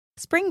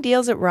Spring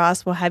deals at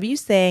Ross will have you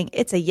saying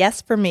it's a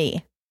yes for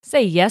me.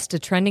 Say yes to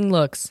trending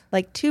looks.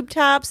 Like tube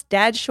tops,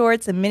 dad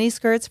shorts, and mini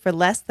skirts for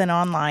less than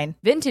online.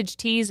 Vintage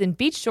tees and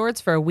beach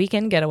shorts for a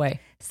weekend getaway.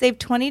 Save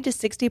 20 to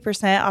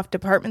 60% off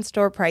department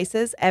store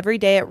prices every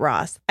day at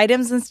Ross.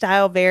 Items and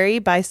style vary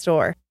by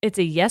store. It's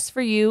a yes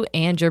for you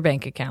and your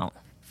bank account.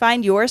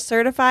 Find your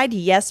certified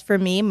yes for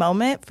me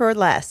moment for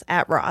less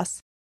at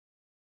Ross.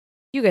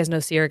 You guys know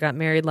Sierra got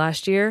married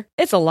last year.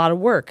 It's a lot of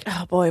work.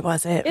 Oh boy,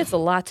 was it. It's a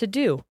lot to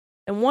do.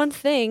 And one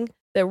thing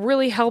that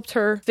really helped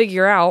her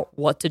figure out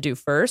what to do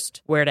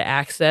first, where to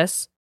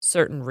access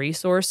certain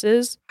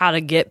resources, how to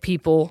get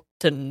people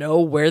to know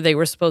where they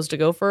were supposed to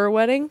go for her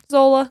wedding,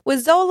 Zola.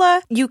 With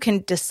Zola, you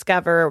can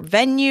discover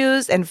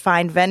venues and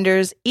find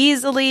vendors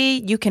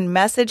easily. You can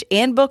message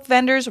and book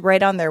vendors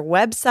right on their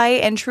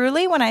website. And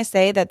truly, when I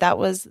say that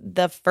was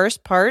the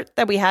first part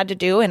that we had to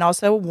do and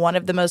also one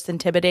of the most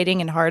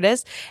intimidating and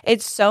hardest,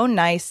 it's so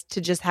nice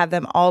to just have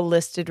them all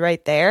listed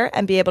right there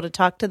and be able to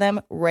talk to them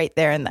right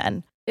there and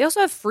then. They also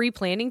have free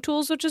planning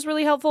tools, which is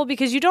really helpful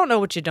because you don't know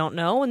what you don't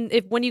know. And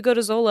when you go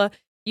to Zola,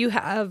 you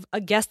have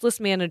a guest list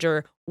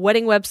manager,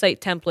 wedding website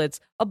templates,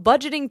 a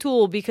budgeting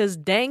tool because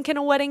dang, can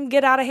a wedding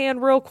get out of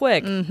hand real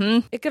quick?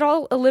 Mm-hmm. It could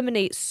all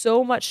eliminate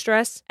so much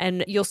stress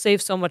and you'll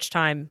save so much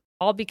time,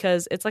 all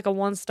because it's like a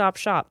one-stop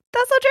shop.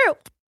 That's so true.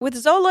 With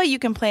Zola, you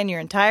can plan your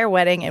entire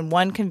wedding in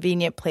one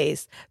convenient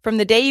place. From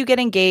the day you get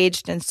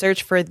engaged and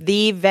search for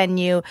the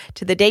venue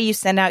to the day you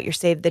send out your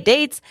save the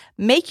dates,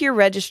 make your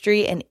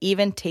registry, and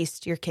even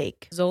taste your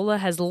cake. Zola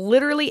has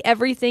literally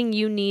everything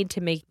you need to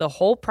make the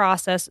whole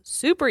process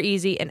super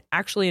easy and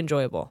actually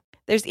enjoyable.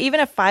 There's even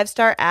a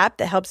 5-star app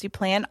that helps you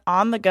plan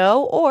on the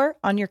go or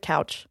on your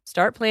couch.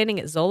 Start planning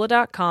at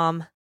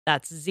Zola.com.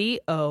 That's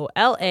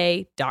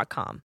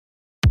ZOLA.com.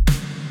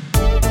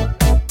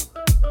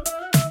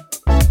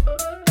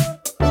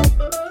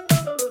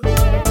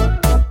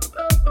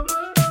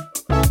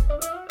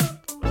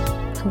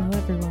 Hello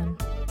everyone,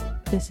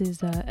 this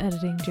is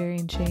Editing Jerry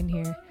and Shane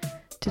here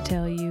to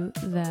tell you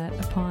that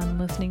upon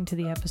listening to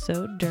the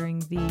episode during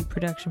the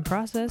production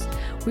process,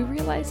 we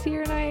realized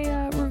Sierra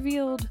and I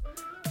revealed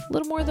a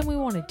little more than we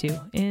wanted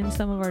to in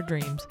some of our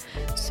dreams.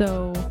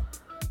 So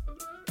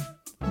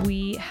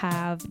we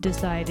have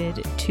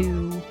decided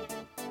to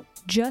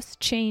just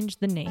change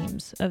the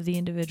names of the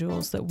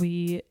individuals that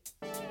we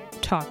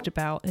talked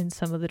about in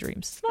some of the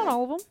dreams. It's not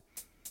all of them.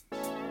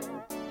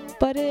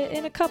 But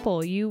in a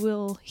couple, you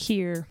will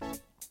hear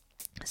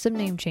some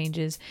name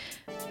changes.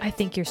 I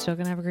think you're still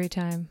going to have a great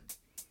time.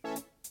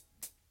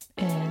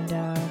 And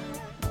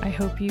I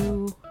hope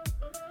you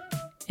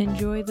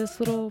enjoy this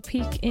little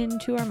peek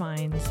into our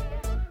minds.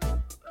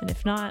 And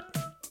if not,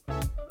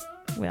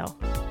 well,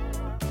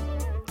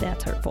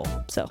 that's hurtful.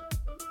 So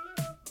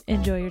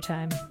enjoy your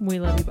time. We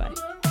love you. Bye.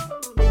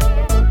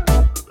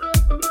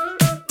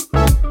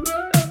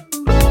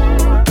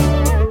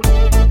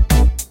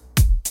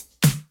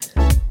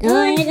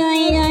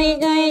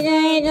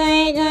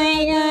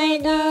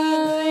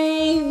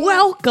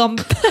 Welcome.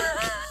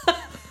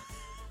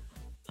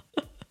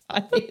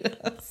 I hate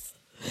us.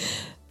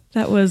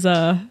 That was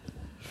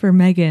for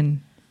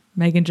Megan.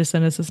 Megan just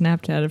sent us a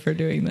Snapchat of her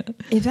doing that.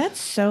 If that's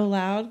so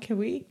loud, can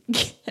we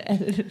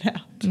edit it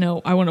out?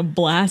 No, I want to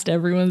blast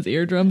everyone's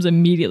eardrums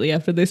immediately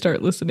after they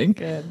start listening.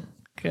 Good.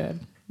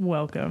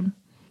 Welcome.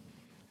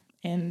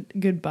 And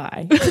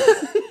goodbye.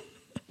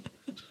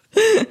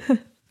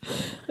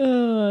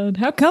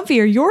 How comfy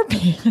are your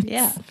pants?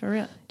 Yeah, for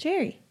real.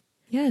 Jerry,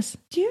 Yes.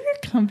 do you have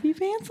your comfy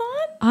pants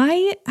on?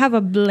 I have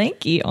a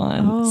blankie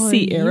on. Oh,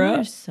 Sierra. you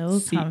are so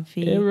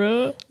comfy.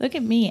 Sierra. Look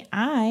at me.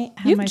 I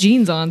have You my have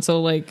jeans on,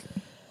 so like...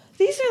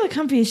 These are the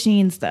comfiest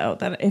jeans, though,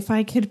 that if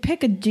I could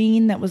pick a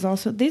jean that was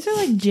also... These are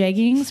like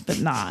jeggings, but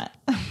not.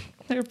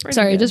 They're pretty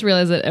Sorry, I good. just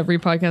realized that every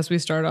podcast we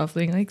start off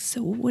being like,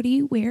 so what are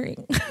you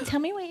wearing? Tell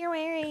me what you're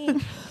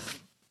wearing.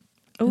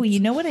 Oh, you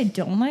know what I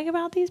don't like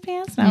about these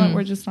pants? Now that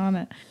we're just on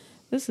it.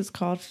 This is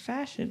called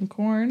Fashion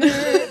Corner.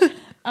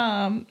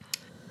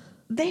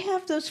 They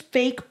have those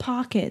fake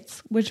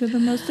pockets, which are the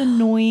most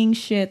annoying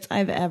shits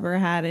I've ever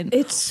had. And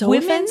It's so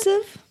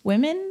offensive.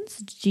 Women's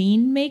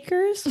jean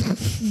makers?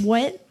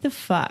 What the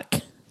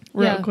fuck?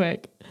 Real Yeah.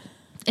 quick.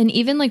 And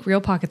even like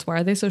real pockets, why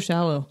are they so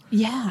shallow?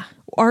 Yeah.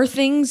 Our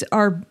things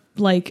are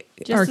like,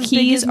 Just our as big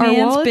keys, as our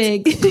man's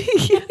wallets.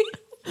 big.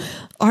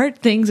 Our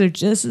things are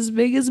just as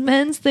big as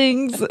men's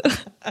things.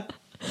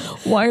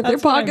 Why are their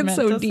That's what I pockets meant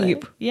so to say.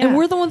 deep? Yeah. And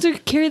we're the ones who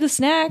carry the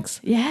snacks.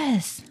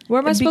 Yes.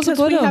 Where am I supposed to Because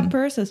put we them? have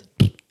purses.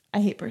 I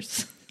hate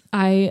purses.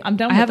 I'm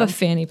done I have with a them.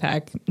 fanny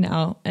pack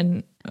now,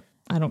 and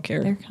I don't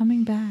care. They're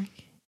coming back.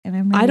 And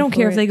I'm ready I don't for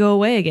care if it. they go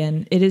away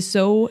again. It is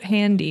so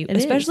handy, It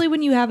especially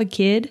when you have a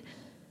kid.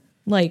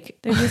 Like,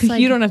 They're just like-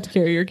 you don't have to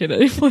carry your kid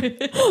anymore.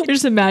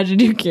 Just imagine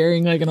you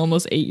carrying like an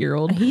almost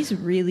 8-year-old. He's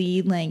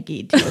really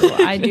lanky too.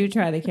 I do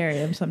try to carry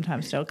him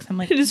sometimes still because I'm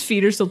like, His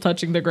feet are still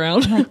touching the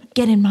ground.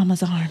 get in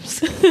mama's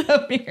arms.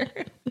 Come here.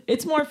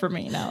 It's more for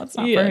me now. It's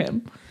not Yeah. for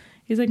him.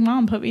 He's like,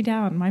 Mom, put me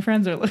down. My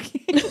friends are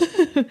looking.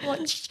 I'm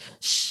like,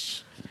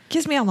 shh.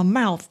 Kiss me on the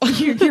mouth.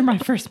 You're my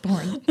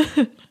firstborn.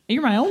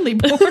 You're my only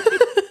born.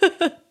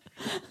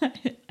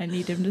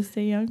 need him to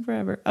stay young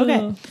forever.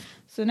 Okay.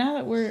 So now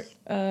that we're,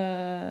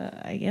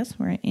 I guess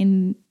we're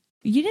in,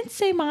 you didn't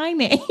say my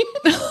name.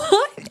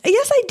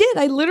 Yes, I did.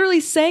 I literally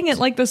sang it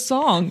like the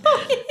song.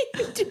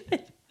 You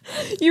did.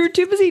 You were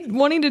too busy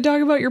wanting to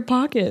talk about your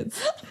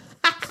pockets.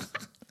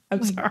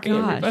 I'm sorry,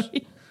 gosh.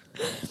 everybody.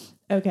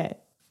 Okay.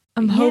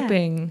 I'm Yeah.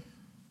 hoping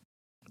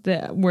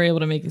that we're able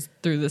to make it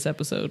through this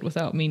episode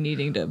without me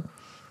needing to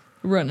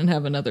run and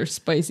have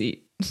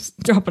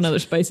drop another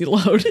spicy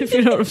load, if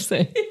you know what I'm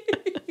saying.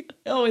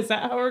 Oh, is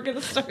that how we're going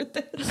to start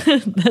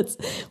this?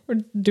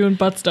 We're doing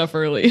butt stuff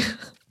early.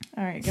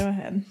 All right, go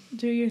ahead.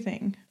 Do your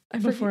thing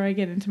before I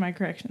get into my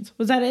corrections.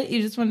 Was that it?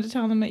 You just wanted to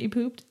tell them that you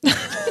pooped?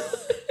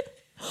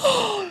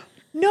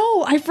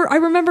 No, I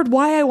remembered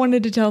why I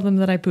wanted to tell them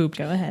that I pooped.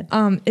 Go ahead.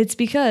 It's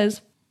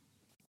because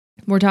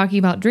we're talking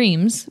about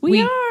dreams.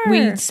 We are.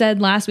 We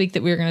said last week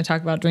that we were going to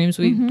talk about dreams.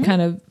 We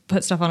kind of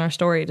put stuff on our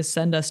story to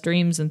send us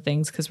dreams and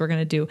things because we're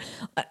going to do.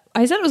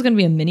 I said it was going to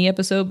be a mini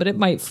episode, but it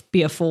might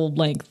be a full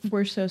length.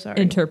 We're so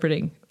sorry.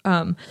 Interpreting.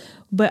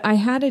 But I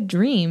had a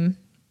dream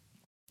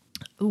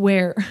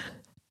where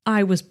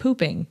I was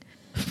pooping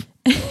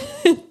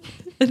in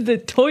the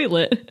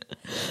toilet.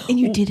 And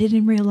you did it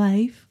in real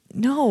life?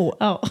 No.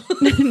 Oh.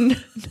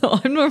 No,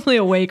 I'm normally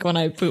awake when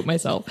I poop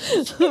myself.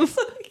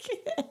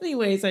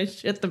 Anyways, I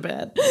shit the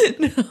bed.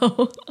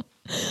 No.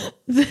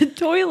 The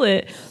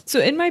toilet. So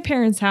in my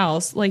parents'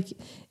 house, like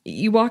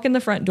you walk in the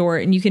front door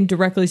and you can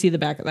directly see the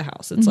back of the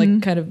house. It's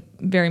like kind of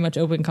very much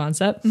open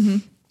concept.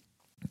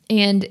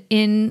 And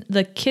in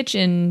the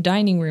kitchen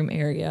dining room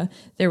area,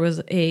 there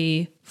was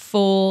a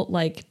full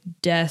like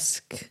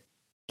desk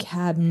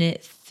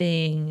cabinet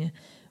thing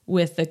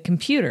with a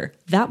computer.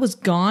 That was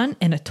gone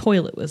and a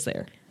toilet was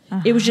there.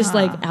 It was just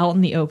like out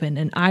in the open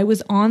and I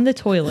was on the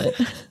toilet.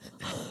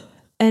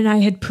 And I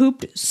had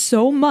pooped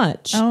so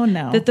much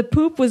that the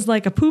poop was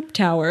like a poop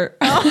tower.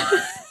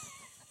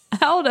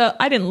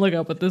 I didn't look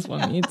up what this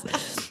one means.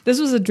 This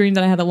was a dream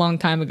that I had a long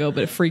time ago,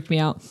 but it freaked me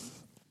out.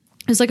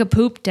 It was like a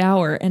poop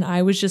tower, and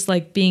I was just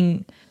like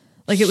being,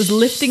 like it was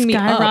lifting me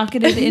up.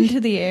 Skyrocketed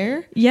into the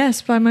air?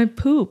 Yes, by my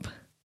poop.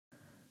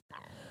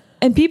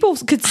 And people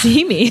could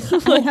see me.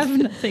 I have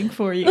nothing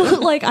for you.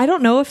 Like, I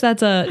don't know if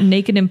that's a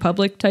naked in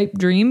public type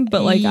dream,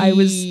 but like I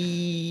was...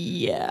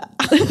 Yeah.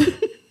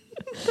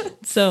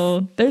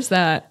 So there's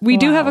that. We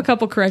do have a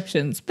couple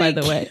corrections, by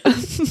the way.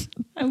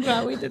 I'm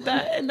glad we did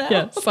that. And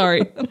Yeah,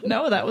 sorry.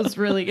 No, that was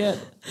really good.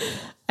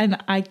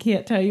 And I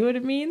can't tell you what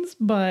it means,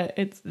 but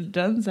it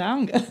doesn't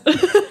sound good.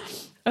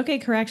 Okay,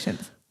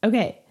 corrections.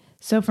 Okay,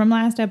 so from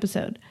last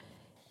episode.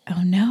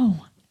 Oh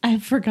no,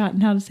 I've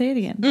forgotten how to say it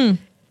again.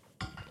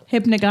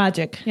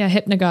 Hypnagogic. Yeah,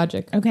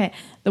 hypnagogic. Okay,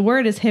 the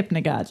word is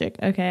hypnagogic.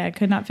 Okay, I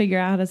could not figure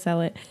out how to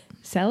sell it.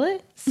 Sell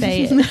it?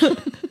 Say it.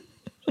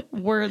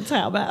 Words,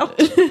 how about?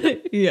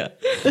 Yeah.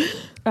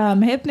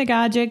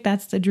 Hypnagogic,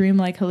 that's the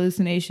dreamlike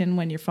hallucination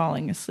when you're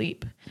falling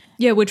asleep.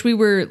 Yeah, which we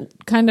were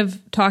kind of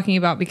talking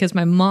about because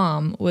my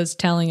mom was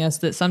telling us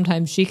that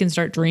sometimes she can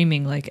start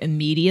dreaming like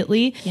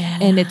immediately. Yeah.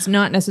 And it's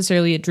not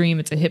necessarily a dream,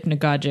 it's a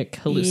hypnagogic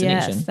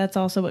hallucination. Yes, that's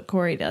also what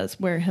Corey does,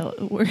 where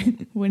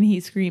when he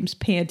screams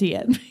panty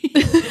at me,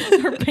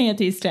 or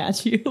panty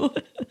statue.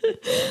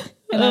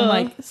 And I'm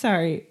like,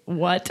 sorry,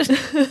 what?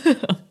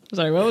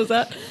 Sorry, what was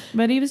that?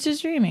 But he was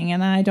just dreaming,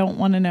 and I don't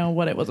want to know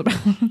what it was about.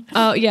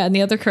 Oh, yeah. And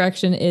the other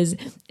correction is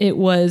it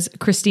was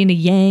Christina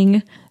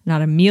Yang,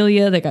 not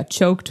Amelia, that got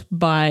choked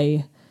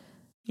by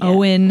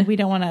Owen. We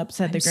don't want to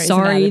upset the Grey's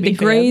Sorry, Anatomy the fans.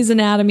 Grey's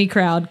Anatomy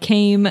crowd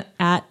came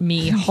at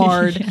me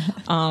hard.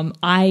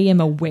 I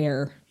am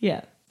aware.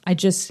 Yeah. I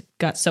just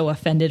got so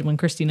offended when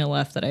Christina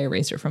left that I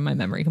erased her from my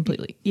memory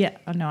completely. Yeah.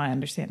 Oh, no, I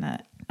understand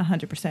that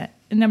 100%.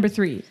 And number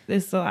 3,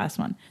 this is the last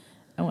one.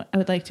 I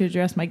would like to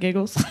address my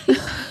giggles.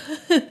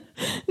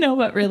 No,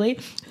 but really,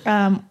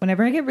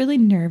 whenever I get really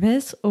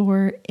nervous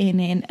or in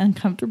an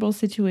uncomfortable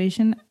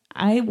situation,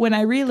 when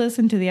I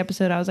re-listened to the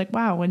episode, I was like,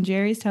 wow, when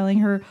Jerry's telling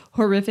her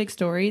horrific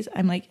stories,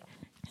 I'm like,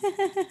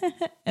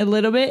 a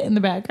little bit in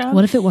the background.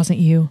 What if it wasn't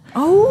you?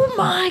 Oh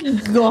my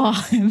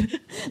God.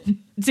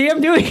 See,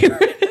 I'm doing it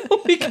right now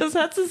because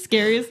that's the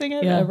scariest thing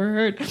I've ever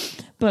heard.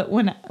 But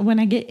when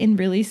I get in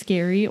really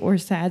scary or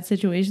sad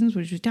situations,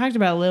 which we talked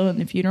about a little in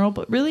the funeral,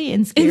 but really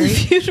in scary. In the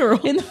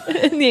funeral? In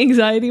the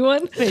anxiety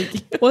one? Thank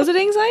you. Was it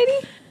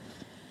anxiety?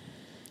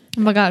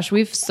 Oh my gosh, we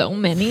have so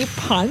many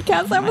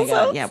podcast Oh my episodes.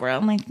 God. Yeah, we're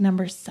on like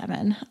number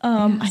 7.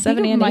 I 7 think it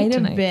and 8 might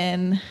have tonight.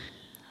 been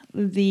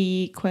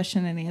the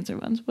question and answer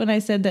ones when I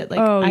said that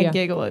I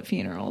giggle at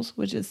funerals,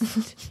 which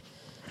is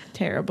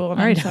terrible. And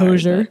All I'm right, sorry,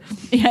 Hosier.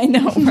 but- Yeah, I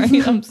know,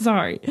 right? I'm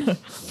sorry.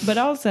 But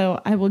also,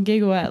 I will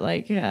giggle at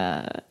I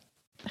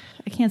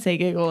can't say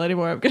giggle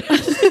anymore. I'm gonna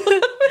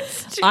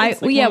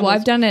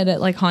I've done it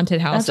at like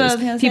haunted houses. what I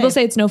was gonna People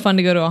say. say it's no fun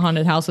to go to a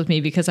haunted house with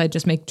me because I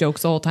just make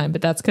jokes the whole time,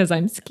 but that's because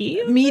I'm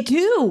scared. Me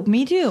too.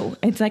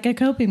 It's like a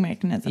coping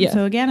mechanism. Yeah.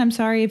 So again, I'm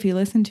sorry if you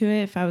listened to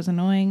it. If I was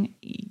annoying,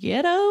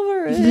 get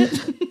over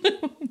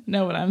it.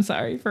 No, but I'm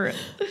sorry for it.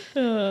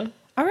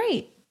 All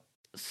right.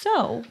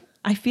 So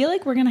I feel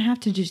like we're going to have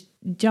to just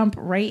jump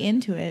right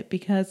into it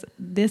because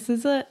this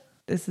is a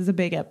this is a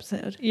big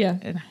episode. Yeah.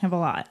 And I have a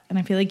lot. And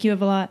I feel like you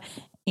have a lot.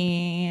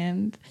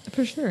 And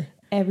For sure.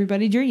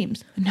 everybody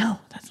dreams. No,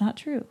 that's not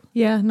true.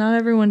 Yeah, not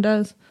everyone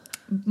does.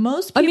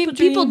 Most people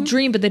people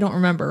dream, but they don't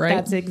remember, right?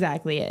 That's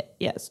exactly it.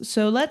 Yes.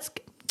 So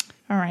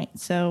all right.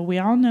 So we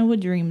all know what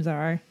dreams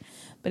are.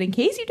 But in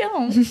case you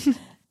don't,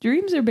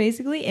 dreams are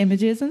basically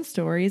images and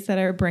stories that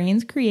our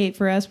brains create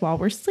for us while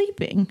we're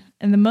sleeping.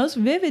 And the most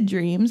vivid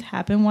dreams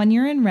happen when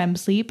you're in REM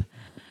sleep,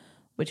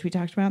 which we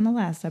talked about in the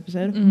last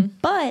episode.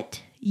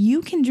 But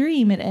you can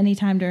dream at any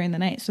time during the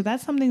night. So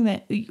that's something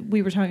that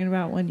we were talking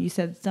about when you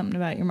said something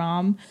about your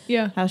mom.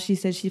 Yeah. How she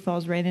said she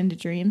falls right into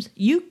dreams.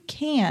 You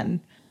can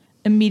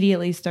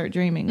immediately start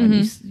dreaming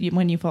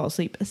when you fall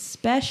asleep,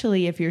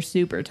 especially if you're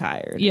super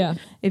tired. Yeah.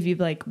 If you've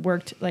like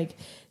worked, like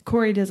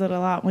Corey does it a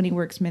lot when he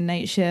works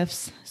midnight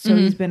shifts. So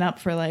he's been up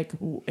for like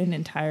an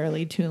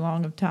entirely too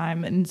long of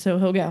time. And so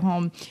he'll get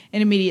home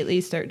and immediately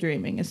start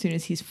dreaming as soon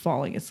as he's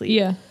falling asleep.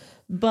 Yeah.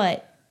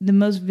 But the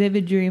most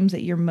vivid dreams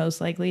that you're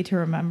most likely to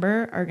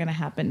remember are going to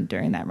happen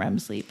during that REM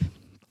sleep.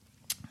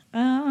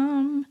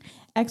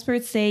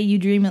 Experts say you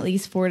dream at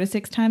least 4 to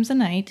 6 times a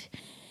night,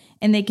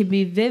 and they can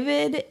be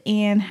vivid,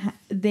 and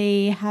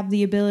they have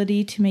the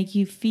ability to make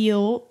you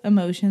feel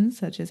emotions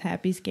such as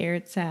happy,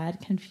 scared, sad,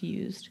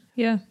 confused,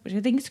 Yeah. which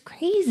I think is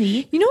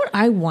crazy. You know what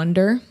I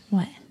wonder?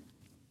 What?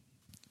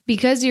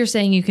 Because you're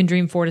saying you can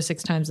dream 4 to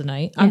 6 times a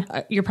night.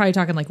 You're probably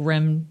talking like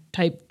REM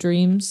type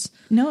dreams.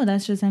 No,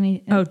 that's just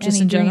any. Oh, just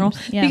any in general?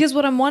 dreams. Yeah. Because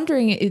what I'm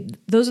wondering,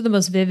 those are the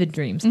most vivid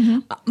dreams.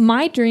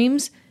 My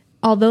dreams,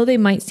 although they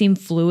might seem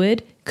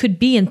fluid, could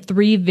be in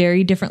 3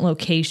 very different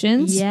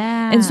locations.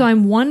 Yeah. And so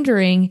I'm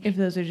wondering if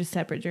those are just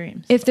separate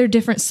dreams. if they're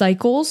different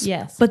cycles.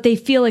 Yes. But they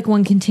feel like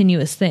one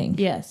continuous thing.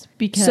 Yes,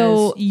 because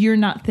So- you're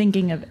not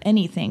thinking of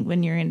anything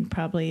when you're in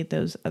probably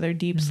those other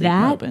deep sleep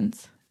That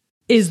moments.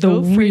 Is So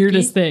the freaky.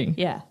 weirdest thing.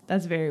 Yeah,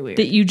 that's very weird.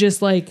 That you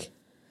just like,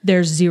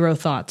 there's zero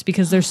thoughts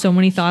because there's so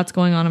many thoughts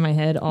going on in my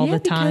head all the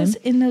time. Because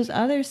in those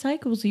other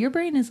cycles, your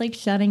brain is like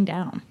shutting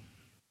down.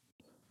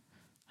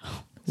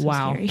 So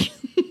Wow. scary.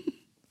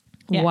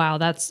 Yeah. Wow,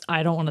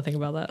 I don't want to think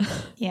about that.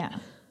 Yeah.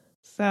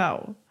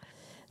 So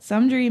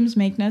some dreams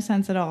make no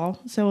sense at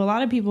all. So a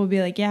lot of people will be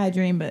like, yeah, I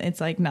dream, but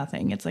it's like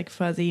nothing. It's like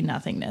fuzzy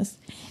nothingness.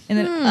 And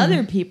then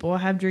other people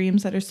have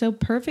dreams that are so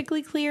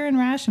perfectly clear and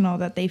rational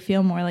that they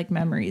feel more like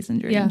memories and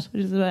dreams, Yeah.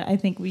 which is what I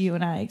think you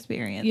and I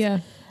experience. Yeah.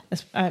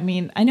 I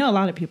mean, I know a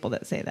lot of people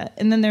that say that.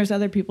 And then there's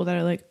other people that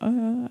are like,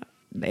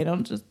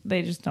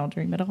 they just don't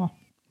dream at all,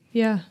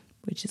 Yeah.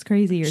 which is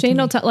crazy. Shane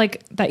will tell,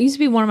 like, that used to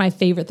be one of my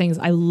favorite things.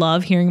 I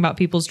love hearing about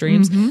people's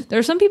dreams. There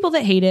are some people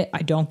that hate it.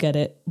 I don't get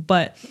it,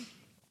 but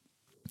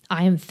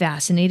I am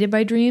fascinated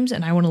by dreams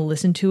and I want to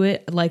listen to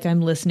it like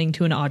I'm listening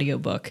to an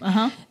audiobook.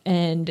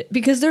 And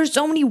because there's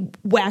so many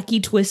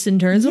wacky twists and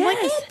turns. I'm like,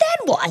 Yes.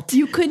 then what?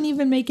 You couldn't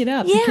even make it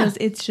up Yeah. because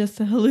it's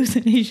just a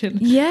hallucination.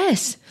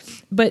 Yes.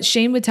 But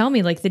Shane would tell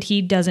me like that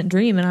he doesn't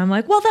dream. And I'm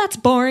like, well, that's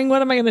boring.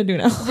 What am I going to do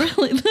now?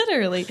 Really,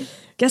 literally.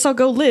 Guess I'll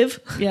go live.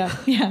 Yeah,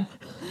 yeah.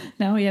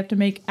 Now we have to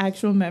make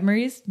actual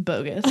memories.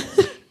 Bogus.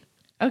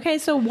 Okay,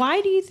 so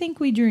why do you think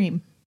we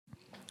dream?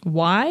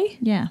 Why?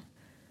 Yeah.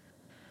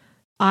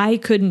 I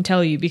couldn't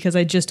tell you because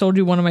I just told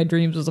you one of my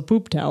dreams was a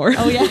poop tower.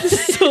 Oh, yeah.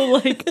 So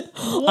like,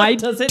 I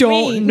does it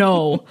don't mean?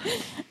 know.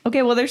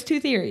 Okay, well, there's 2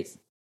 theories.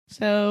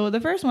 So the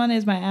first one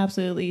is my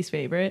absolute least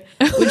favorite,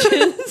 which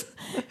is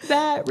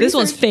that This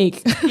one's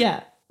fake.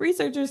 yeah.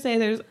 Researchers say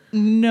there's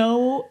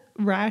no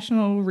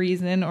rational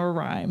reason or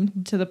rhyme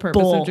to the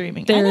purpose Bull. of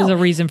dreaming. There I is know. a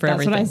reason for That's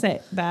everything. what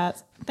I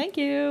say. Thank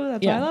you.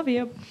 That's Yeah. why I love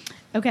you.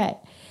 Okay.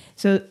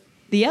 So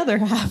the other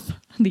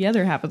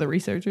half of the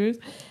researchers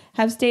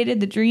have stated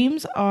that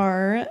dreams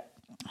are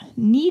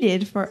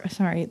needed for,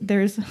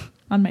 there's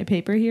on my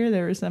paper here,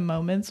 there were some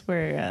moments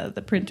where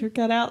the printer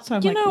cut out. So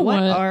I'm You like, know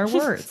what what? are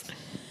words?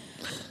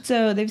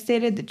 So they've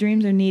stated that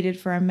dreams are needed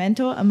for our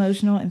mental,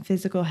 emotional, and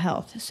physical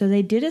health. So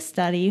they did a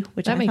study,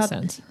 which That I makes thought,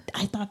 sense.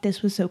 I thought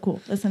this was so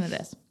cool. Listen to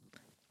this.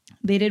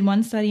 They did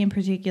one study in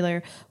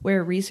particular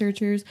where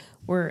researchers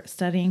were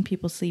studying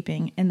people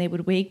sleeping, and they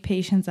would wake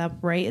patients up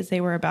right as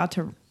they were about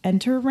to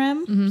enter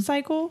REM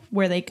cycle,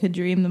 where they could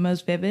dream the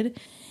most vivid.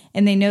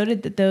 And they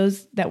noted that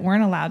those that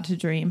weren't allowed to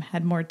dream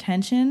had more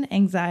tension,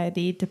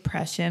 anxiety,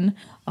 depression,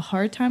 a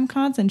hard time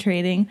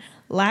concentrating,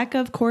 lack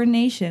of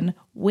coordination,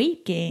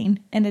 weight gain,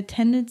 and a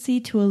tendency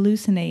to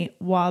hallucinate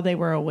while they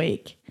were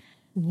awake.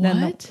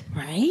 What?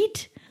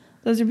 Right?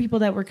 Those are people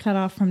that were cut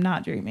off from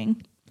not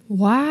dreaming.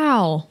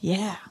 Wow.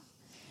 Yeah.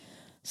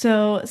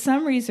 So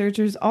some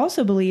researchers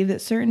also believe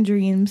that certain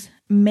dreams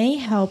may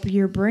help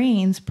your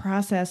brains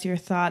process your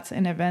thoughts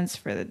and events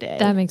for the day.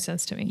 That makes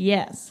sense to me.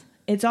 Yes.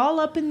 It's all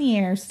up in the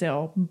air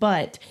still,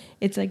 but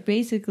it's like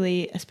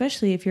basically,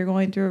 especially if you're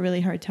going through a really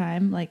hard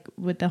time, like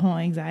with the whole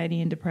anxiety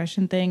and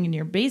depression thing, and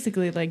you're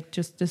basically like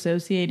just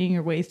dissociating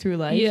your way through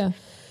life. Yeah.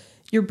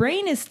 Your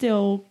brain is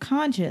still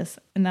conscious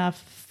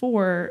enough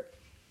for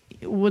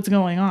what's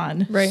going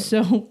on. Right.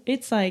 So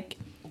it's like,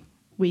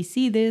 we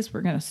see this,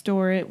 we're going to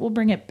store it. We'll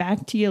bring it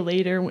back to you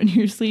later when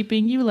you're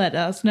sleeping. You let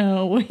us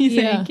know what you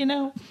Yeah. think, you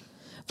know?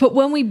 But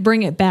when we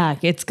bring it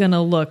back, it's going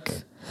to look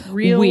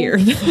real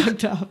weird.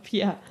 fucked up.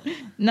 Yeah.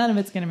 None of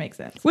it's going to make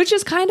sense. Which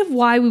is kind of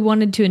why we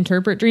wanted to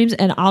interpret dreams.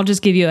 And I'll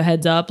just give you a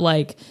heads up.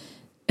 Like,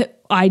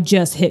 I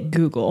just hit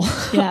Google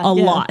Yeah, a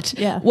yeah, lot.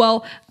 yeah.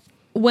 Well,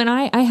 when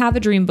I have a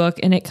dream book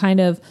and it kind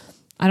of,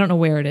 I don't know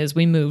where it is.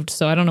 We moved,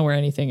 so I don't know where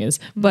anything is.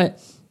 But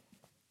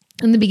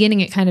in the beginning,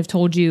 it kind of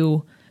told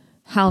you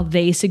how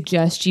they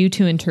suggest you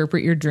to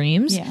interpret your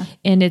dreams. Yeah.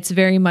 And it's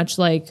very much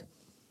like,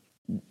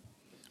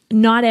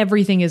 not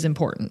everything is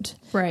important.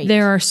 Right.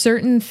 There are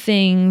certain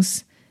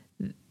things,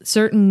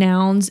 certain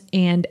nouns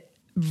and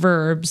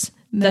verbs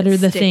that are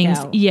the stick things,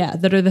 out.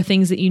 that are the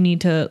things that you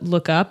need to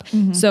look up.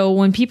 So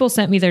when people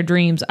sent me their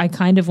dreams, I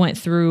kind of went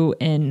through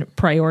and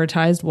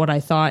prioritized what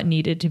I thought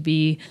needed to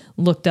be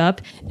looked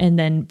up and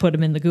then put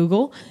them in the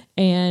Google.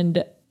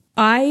 And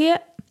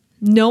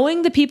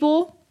knowing the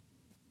people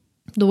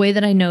the way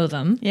that I know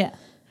them Yeah.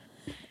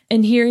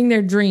 and hearing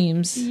their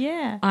dreams,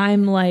 Yeah.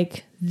 I'm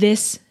like,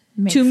 this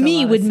Makes to a me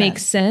lot of would make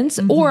sense.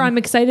 Or I'm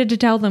excited to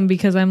tell them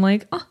because I'm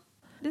like, oh,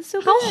 This is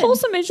so how good.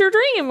 wholesome is your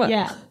dream?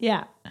 Yeah.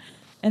 Yeah.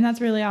 And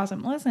that's really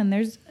awesome. Listen,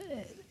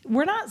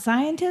 we're not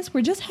scientists.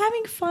 We're just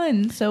having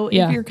fun. So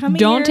Yeah. if you're coming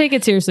Don't here take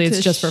it seriously. It's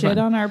to just for shit fun.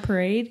 on our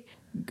parade,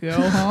 go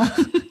home.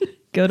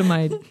 Go to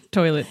my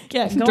toilet.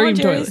 Yeah, go Dream on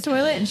Jerry's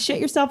toilet and shit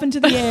yourself into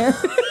the air.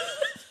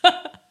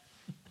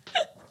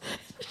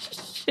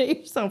 Shit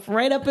yourself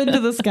right up into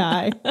the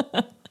sky.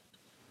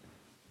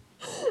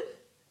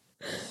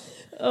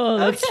 Oh,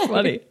 that's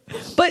funny.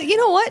 But you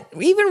know what?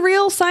 Even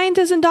real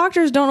scientists and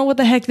doctors don't know what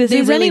the heck this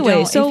is really anyway.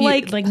 don't. So If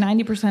you- like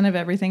 90% of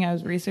everything I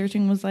was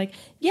researching was like,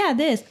 yeah,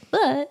 this,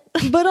 but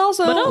but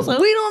also we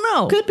don't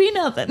know. could be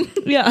nothing.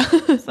 Yeah.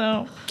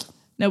 So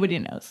nobody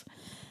knows.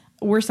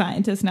 We're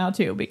scientists now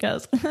too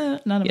because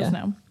none of us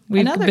know.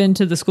 We've Another- been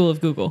to the School of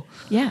Google.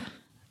 Yeah,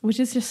 which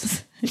is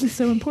just it's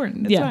so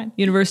important. It's fine.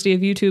 University of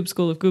YouTube,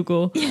 School of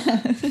Google.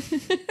 Yeah.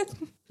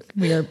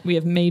 we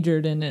have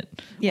majored in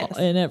it. Yes.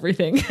 In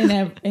everything.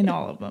 In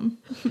all of them.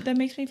 That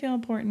makes me feel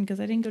important because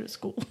I didn't go to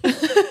school.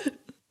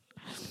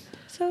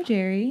 So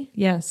Jerry,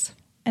 Yes.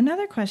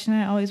 another question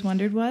I always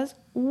wondered was,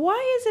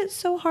 why is it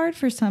so hard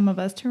for some of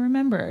us to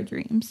remember our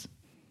dreams?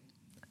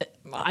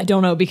 I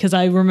don't know because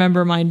I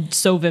remember mine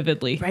so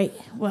vividly. Right.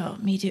 Well,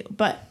 me too.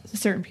 But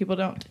certain people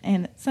don't.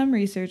 And some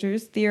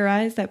researchers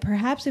theorize that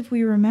perhaps if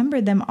we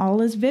remembered them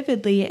all as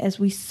vividly as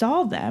we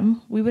saw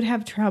them, we would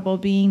have trouble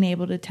being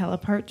able to tell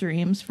apart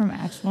dreams from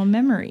actual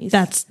memories.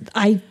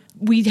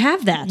 We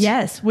have that.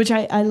 Yes, which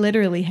I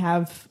literally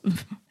have.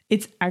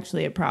 It's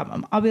actually a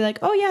problem. I'll be like,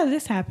 oh yeah,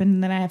 this happened.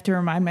 And then I have to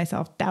remind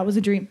myself that was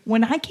a dream.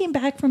 When I came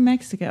back from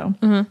Mexico,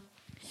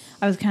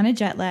 I was kind of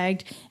jet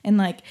lagged. And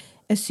like,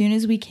 as soon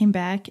as we came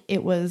back,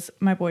 it was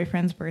my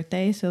boyfriend's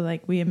birthday. So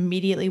like we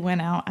immediately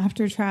went out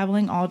after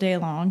traveling all day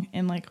long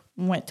and like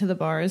went to the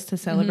bars to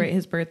celebrate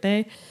his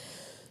birthday.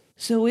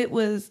 So it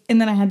was, and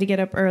then I had to get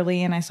up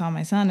early and I saw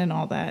my son and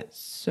all that.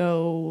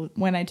 So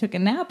when I took a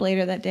nap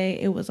later that day,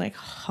 it was like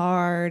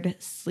hard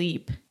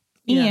sleep.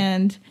 Yeah.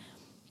 And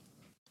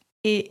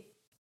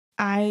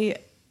I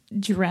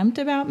dreamt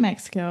about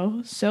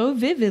Mexico so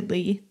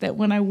vividly that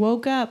when I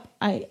woke up,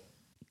 I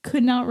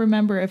could not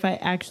remember if I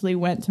actually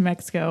went to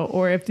Mexico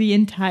or if the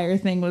entire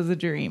thing was a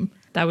dream.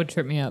 That would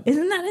trip me up.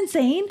 Isn't that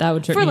insane? That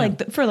would trip for me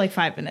like up. for like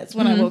 5 minutes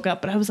when I woke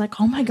up, but I was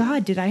like, "Oh my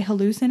god, did I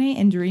hallucinate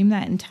and dream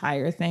that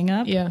entire thing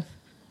up?" Yeah.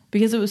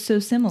 Because it was so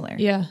similar.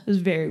 Yeah. It was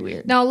very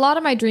weird. Now, a lot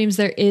of my dreams,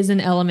 there is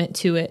an element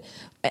to it.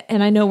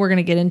 And I know we're going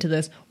to get into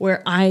this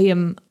where I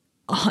am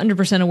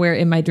 100% aware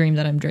in my dream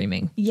that I'm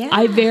dreaming. Yeah.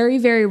 I very,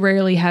 very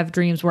rarely have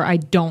dreams where I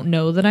don't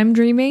know that I'm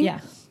dreaming. Yeah.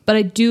 But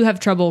I do have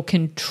trouble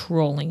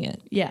controlling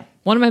it. Yeah.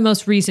 One of my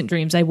most recent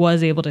dreams, I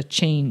was able to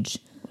change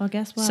Well,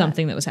 guess what?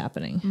 something that was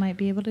happening. Might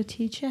be able to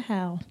teach you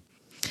how.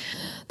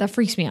 That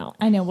freaks me out.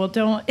 I know. Well,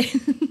 don't.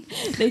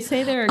 They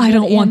say there are. I good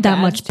don't and want that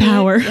bad much to it.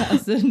 power. Yeah,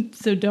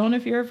 so don't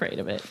if you're afraid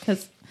of it,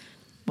 because,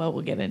 well,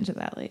 we'll get into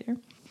that later.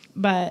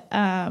 But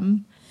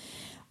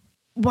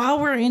while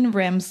we're in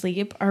REM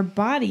sleep, our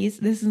bodies.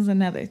 This is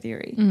another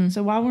theory.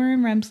 So while we're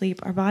in REM sleep,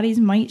 our bodies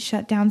might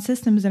shut down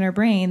systems in our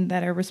brain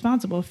that are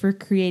responsible for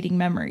creating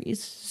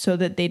memories, so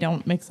that they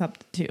don't mix up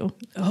the two.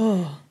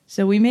 Oh.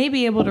 So we may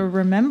be able to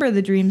remember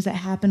the dreams that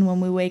happen when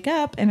we wake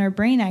up and our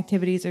brain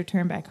activities are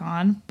turned back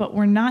on, but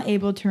we're not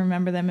able to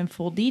remember them in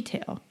full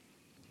detail.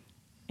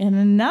 In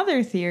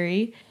another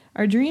theory,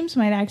 our dreams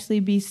might actually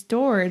be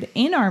stored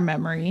in our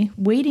memory,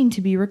 waiting to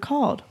be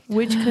recalled,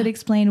 which could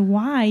explain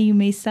why you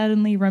may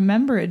suddenly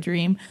remember a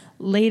dream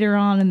later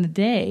on in the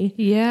day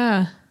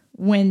Yeah.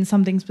 when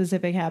something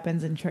specific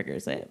happens and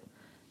triggers it.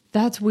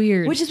 That's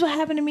weird. Which is what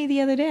happened to me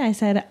the other day. I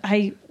said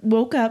I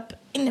woke up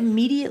and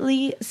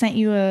immediately sent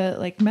you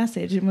a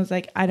message and was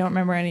like, I don't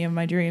remember any of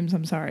my dreams.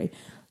 I'm sorry.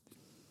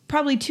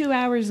 Probably 2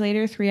 hours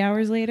later, 3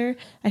 hours later,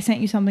 I sent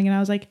you something and I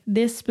was like,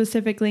 this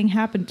specific thing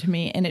happened to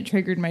me and it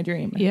triggered my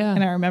dream. Yeah.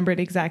 And I remembered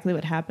exactly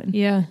what happened.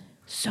 Yeah.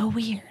 So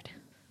weird.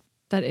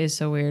 That is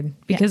so weird.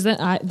 Because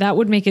that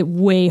would make it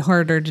way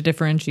harder to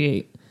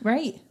differentiate.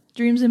 Right.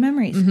 Dreams and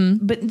memories.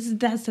 But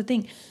that's the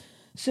thing.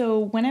 So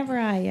whenever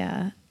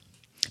I...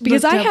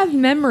 Because looked I up- have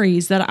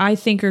memories that I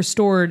think are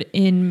stored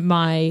in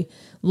my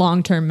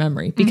long-term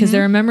memory because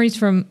there are memories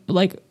from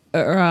like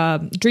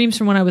dreams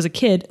from when I was a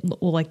kid,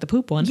 well, like the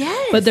poop one.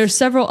 Yes. But there's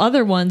several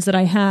other ones that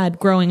I had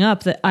growing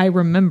up that I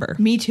remember.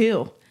 Me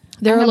too.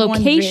 There I are have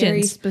one very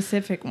locations.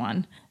 specific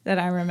one that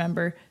I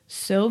remember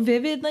so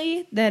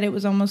vividly that it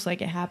was almost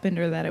like it happened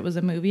or that it was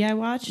a movie I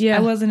watched. Yeah.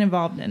 I wasn't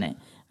involved in it.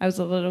 I was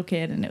a little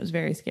kid and it was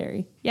very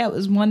scary. Yeah, it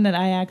was one that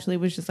I actually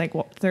was just like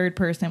third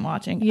person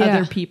watching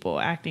other people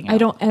acting out. I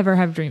don't ever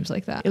have dreams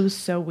like that. It was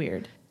so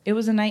weird. It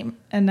was a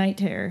night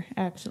terror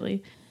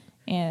actually,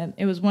 and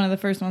it was one of the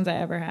first ones I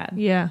ever had.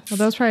 Yeah. Well,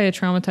 that was probably a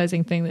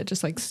traumatizing thing that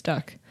just like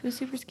stuck. It was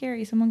super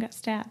scary. Someone got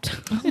stabbed.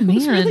 Oh, It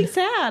was man. really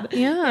sad.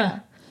 Yeah.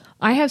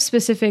 I have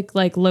specific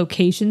like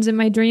locations in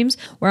my dreams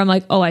where I'm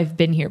like, oh, I've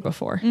been here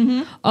before.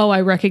 Oh,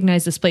 I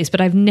recognize this place,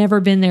 but I've never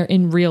been there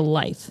in real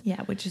life.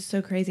 Yeah, which is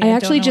so crazy. I don't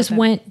actually know just what that-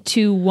 went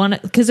to one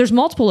because there's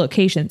multiple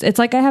locations. It's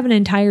like I have an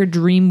entire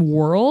dream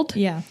world.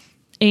 Yeah.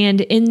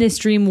 And in this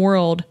dream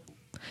world,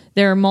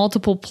 there are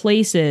multiple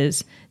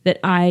places that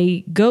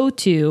I go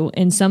to,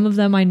 and some of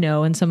them I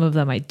know and some of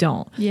them I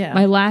don't. Yeah.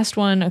 My last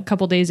one a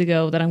couple days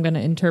ago that I'm going to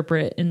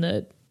interpret in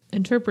the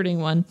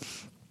interpreting one,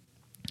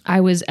 I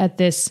was at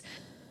this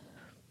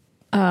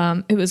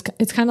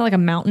it's kind of like a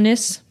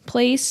mountainous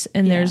place,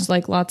 and there's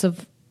like lots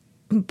of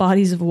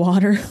bodies of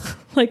water.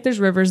 Like there's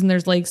rivers and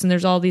there's lakes and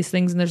there's all these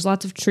things and there's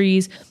lots of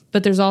trees,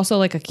 but there's also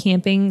like a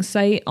camping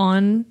site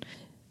on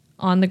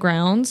the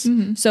grounds.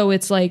 So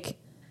it's like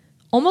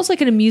almost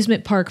like an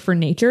amusement park for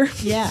nature.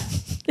 Yeah.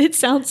 It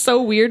sounds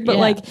so weird, but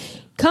Yeah. like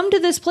come to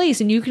this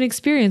place and you can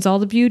experience all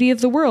the beauty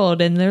of the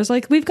world. And there's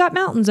like, we've got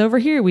mountains over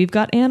here. We've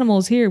got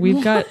animals here.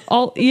 We've got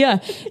all, yeah.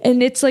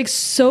 And it's like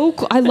so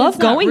cool. I love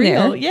It's not going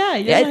real. there. Yeah,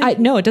 you're like-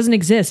 No, it doesn't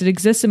exist. It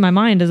exists in my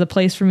mind as a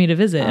place for me to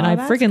visit. And I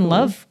that's freaking cool.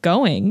 love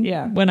going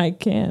Yeah. when I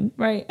can.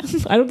 Right.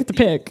 I don't get to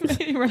pick.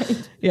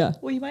 Right. Yeah.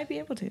 Well, you might be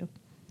able to.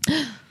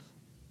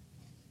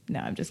 No,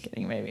 I'm just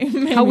kidding.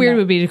 Maybe. How weird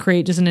would it be to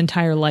create just an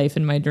entire life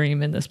in my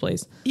dream in this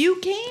place? You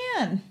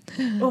can.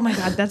 Oh my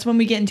God. That's when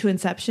we get into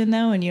Inception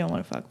though, and you don't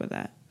want to fuck with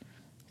that.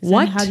 So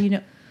What? How do you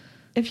know?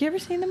 Have you ever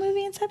seen the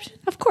movie Inception?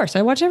 Of course.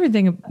 I watch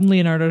everything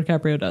Leonardo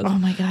DiCaprio does. Oh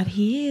my God.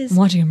 He is I'm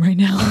watching him right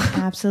now.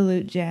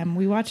 absolute gem.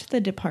 We watched The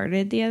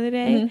Departed the other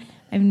day.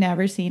 I've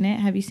never seen it.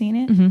 Have you seen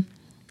it?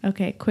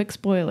 Okay, quick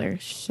spoiler.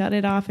 Shut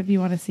it off if you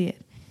want to see it.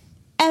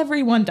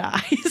 Everyone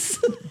dies.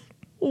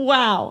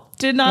 Wow.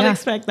 Did not Yeah.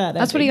 expect that.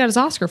 That's what he got his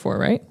Oscar for,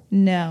 right?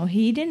 No,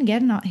 he didn't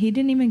get he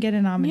didn't even get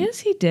a nomination. Yes,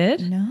 he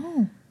did.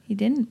 No, he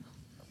didn't.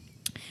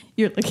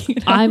 You're looking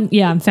it up.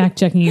 I'm fact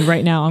checking you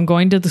right now. I'm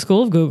going to the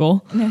School of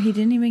Google. No, he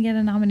didn't even get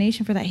a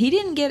nomination for that. He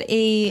didn't get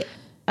a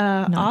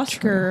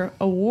Oscar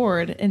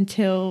award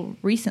until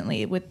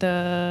recently with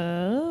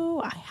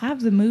I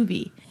have the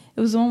movie. It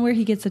was the one where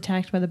he gets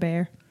attacked by the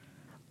bear.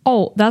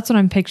 Oh, that's what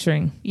I'm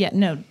picturing. Yeah,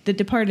 no, The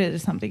Departed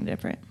is something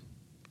different.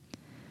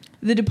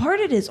 The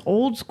Departed is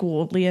old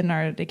school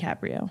Leonardo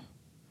DiCaprio.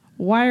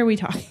 Why are we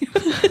talking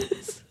about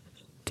this?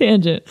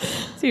 Tangent.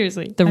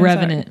 Seriously. The I'm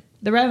Revenant. sorry.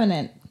 The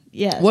Revenant.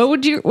 Yes. What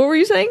were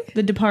you saying?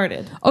 The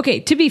Departed. Okay,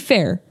 to be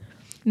fair,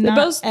 Not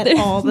at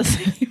all the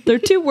same. they're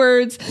two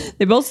words.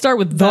 They both start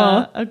with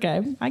the.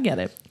 Okay, I get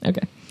it.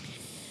 Okay.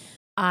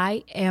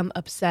 I am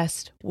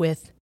obsessed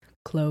with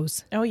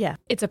clothes. Oh, yeah.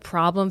 It's a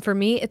problem for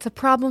me. It's a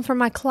problem for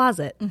my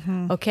closet.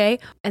 Okay.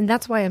 And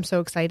that's why I'm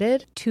so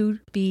excited to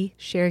be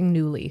sharing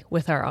Nuuly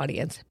with our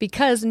audience,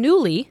 because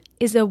Nuuly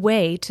is a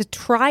way to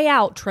try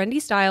out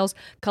trendy styles,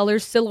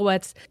 colors,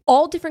 silhouettes,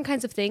 all different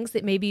kinds of things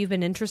that maybe you've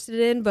been interested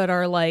in, but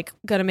are like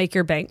going to make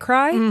your bank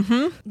cry.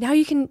 Now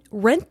you can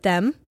rent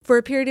them for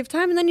a period of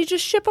time and then you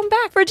just ship them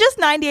back. For just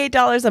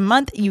 $98 a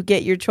month, you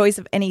get your choice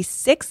of any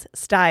 6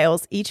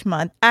 styles each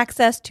month,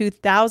 access to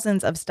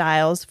thousands of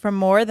styles from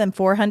more than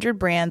 400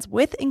 brands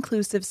with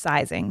inclusive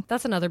sizing.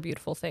 That's another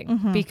beautiful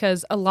thing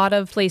because a lot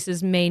of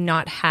places may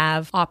not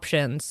have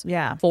options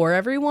Yeah. for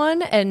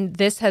everyone. And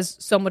this has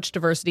so much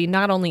diversity,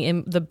 not only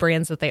in the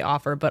brands that they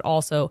offer, but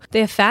also they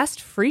have fast,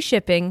 free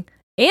shipping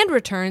and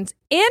returns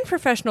and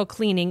professional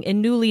cleaning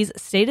in Nuuly's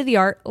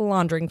state-of-the-art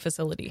laundering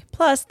facility.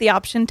 Plus, the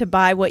option to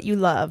buy what you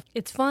love.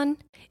 It's fun,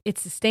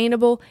 it's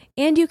sustainable,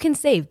 and you can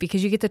save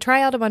because you get to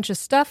try out a bunch of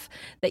stuff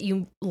that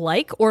you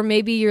like, or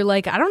maybe you're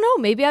like, I don't know,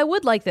 maybe I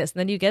would like this. And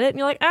then you get it and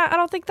you're like, I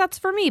don't think that's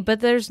for me,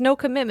 but there's no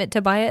commitment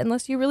to buy it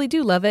unless you really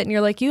do love it. And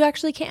you're like, you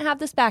actually can't have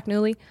this back,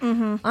 Nuuly.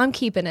 I'm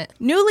keeping it.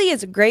 Nuuly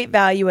is a great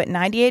value at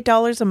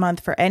 $98 a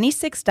month for any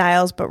 6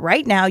 styles, but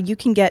right now you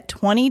can get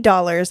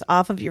 $20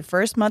 off of your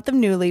first month of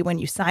Nuuly when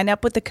you sign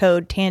up with the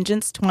code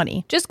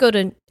TANGENTS20. Just go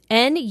to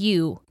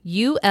NUULY.com.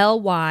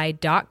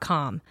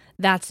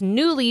 That's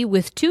Nuuly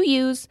with 2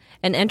 U's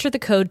and enter the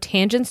code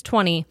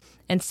TANGENTS20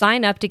 and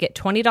sign up to get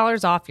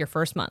 $20 off your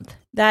first month.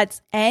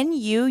 That's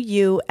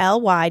NUULY.com,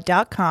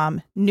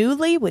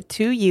 Nuuly with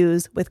 2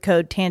 U's with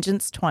code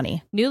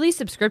TANGENTS20. Nuuly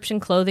subscription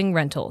clothing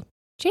rental.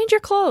 Change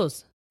your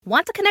clothes.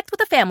 Want to connect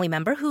with a family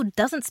member who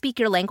doesn't speak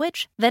your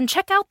language? Then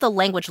check out the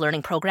language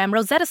learning program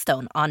Rosetta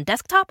Stone on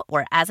desktop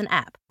or as an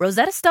app.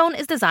 Rosetta Stone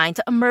is designed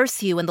to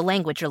immerse you in the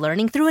language you're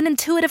learning through an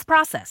intuitive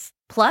process.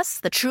 Plus,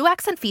 the True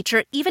Accent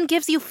feature even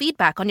gives you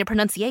feedback on your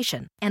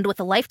pronunciation. And with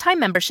a lifetime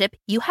membership,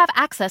 you have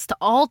access to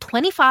all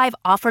 25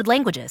 offered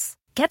languages.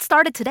 Get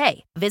started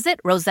today. Visit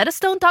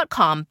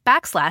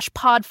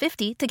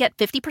rosettastone.com/pod50 to get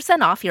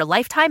 50% off your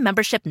lifetime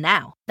membership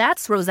now.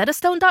 That's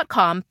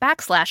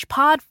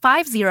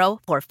rosettastone.com/pod50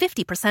 for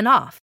 50%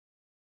 off.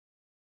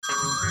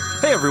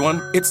 Hey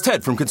everyone, it's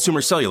Ted from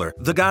Consumer Cellular,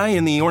 the guy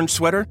in the orange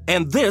sweater,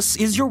 and this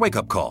is your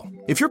wake-up call.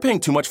 If you're paying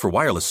too much for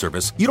wireless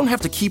service, you don't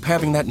have to keep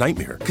having that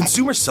nightmare.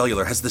 Consumer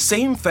Cellular has the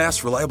same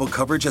fast, reliable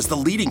coverage as the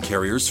leading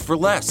carriers for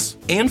less.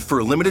 And for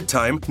a limited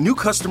time, new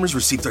customers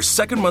receive their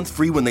second month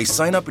free when they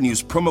sign up and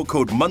use promo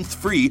code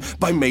MONTHFREE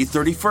by May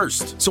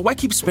 31st. So why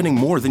keep spending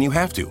more than you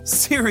have to?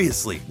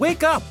 Seriously,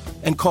 wake up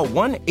and call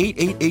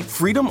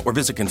 1-888-FREEDOM or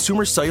visit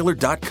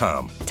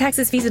consumercellular.com.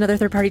 Taxes, fees, and other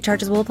third-party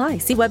charges will apply.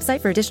 See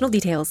website for additional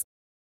details.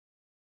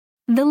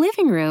 The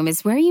living room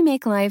is where you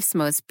make life's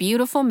most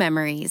beautiful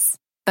memories.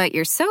 But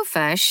your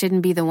sofa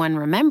shouldn't be the one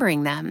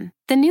remembering them.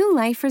 The new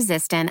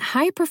life-resistant,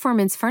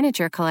 high-performance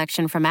furniture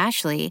collection from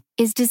Ashley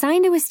is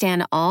designed to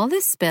withstand all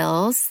the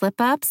spills,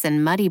 slip-ups,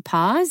 and muddy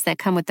paws that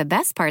come with the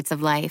best parts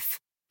of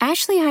life.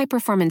 Ashley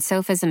high-performance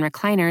sofas and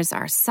recliners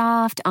are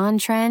soft,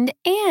 on-trend,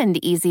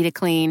 and easy to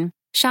clean.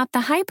 Shop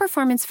the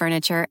high-performance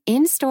furniture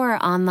in-store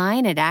or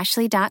online at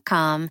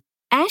ashley.com.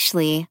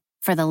 Ashley,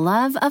 for the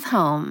love of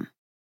home.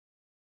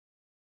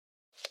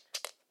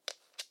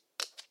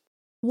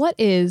 What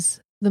is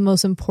the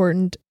most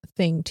important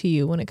thing to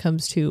you when it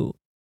comes to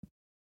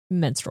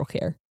menstrual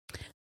care?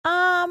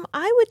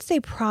 I would say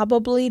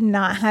probably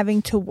not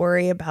having to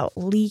worry about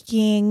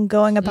leaking,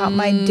 going about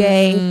my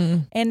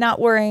day, and not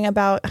worrying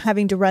about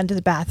having to run to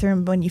the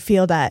bathroom when you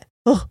feel that,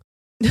 oh,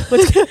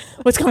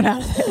 what's going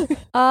on?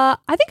 I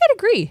think I'd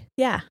agree.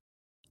 Yeah.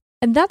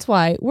 And that's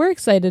why we're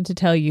excited to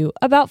tell you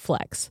about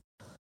Flex.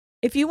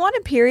 If you want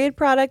a period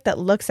product that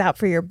looks out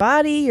for your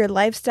body, your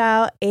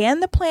lifestyle,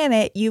 and the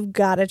planet, you've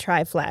got to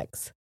try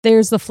Flex.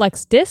 There's the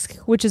Flex Disc,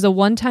 which is a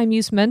one-time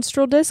use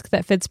menstrual disc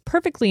that fits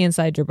perfectly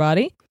inside your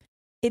body.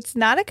 It's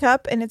not a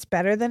cup, and it's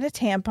better than a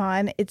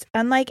tampon. It's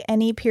unlike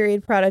any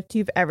period product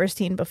you've ever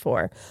seen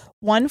before.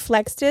 One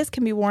Flex Disc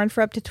can be worn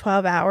for up to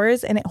 12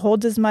 hours, and it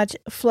holds as much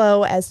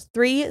flow as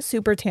 3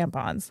 super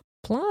tampons.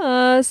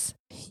 Plus,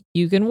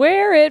 you can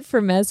wear it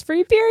for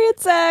mess-free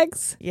period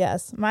sex.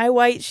 Yes, my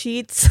white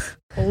sheets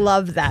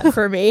love that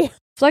for me.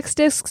 Flex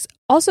discs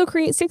also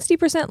create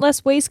 60%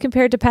 less waste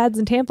compared to pads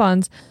and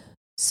tampons,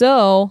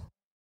 so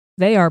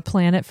they are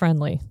planet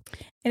friendly.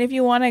 And if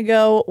you want to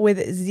go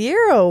with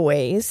zero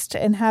waste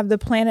and have the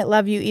planet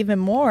love you even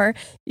more,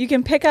 you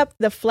can pick up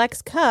the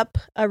Flex Cup,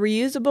 a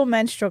reusable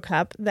menstrual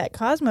cup that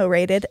Cosmo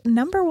rated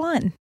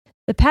 #1.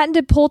 The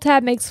patented pull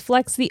tab makes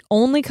Flex the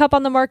only cup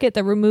on the market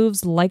that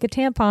removes like a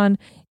tampon.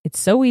 It's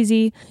so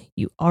easy.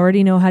 You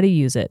already know how to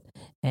use it,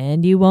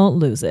 and you won't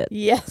lose it.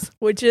 Yes,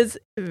 which is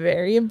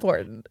very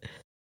important.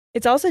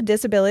 It's also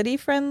disability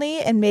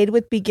friendly and made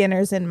with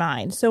beginners in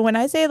mind. So when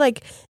I say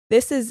like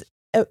this is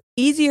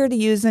easier to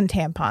use than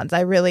tampons,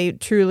 I really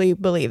truly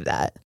believe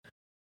that.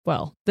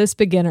 Well, this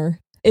beginner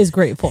is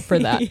grateful for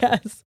that.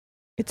 Yes.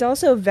 It's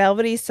also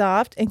velvety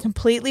soft and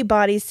completely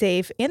body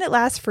safe, and it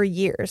lasts for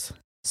years.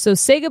 So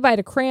say goodbye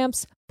to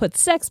cramps, put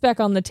sex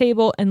back on the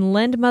table, and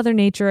lend Mother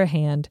Nature a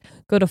hand.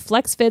 Go to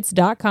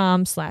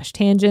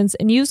flexfits.com/tangents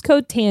and use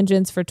code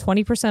TANGENTS for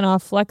 20%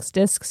 off Flex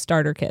Disc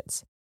starter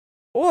kits.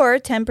 Or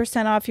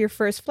 10% off your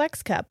first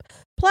Flex Cup.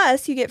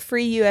 Plus, you get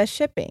free U.S.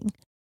 shipping.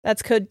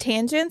 That's code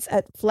TANGENTS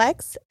at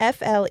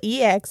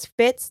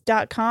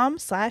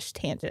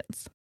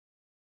fits.com/tangents.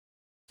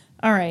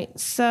 All right,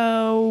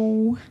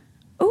 so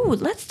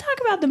let's talk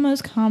about the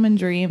most common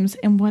dreams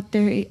and what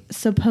they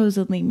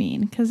supposedly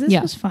mean, because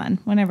this was fun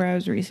whenever I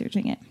was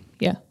researching it.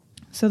 Yeah.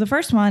 So the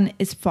first one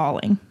is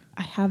falling.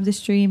 I have this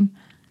dream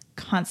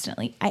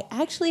constantly. I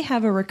actually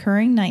have a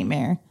recurring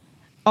nightmare.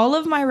 All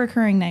of my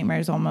recurring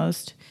nightmares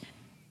almost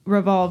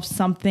revolve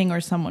something or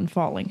someone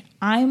falling.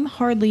 I'm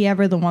hardly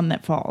ever the one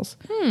that falls.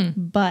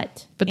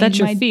 But that's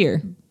your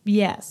fear.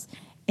 Yes.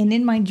 And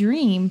in my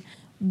dream,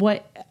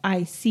 what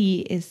I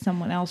see is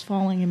someone else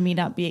falling and me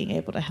not being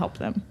able to help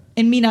them.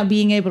 And me not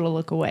being able to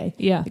look away.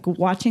 Yeah. Like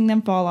watching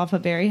them fall off a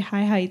very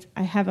high height.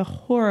 I have a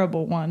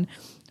horrible one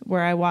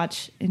where I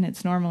watch, and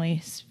it's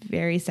normally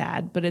very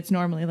sad, but it's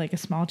normally like a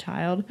small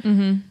child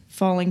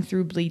falling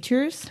through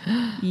bleachers.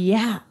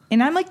 Yeah.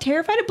 And I'm like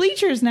terrified of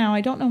bleachers now.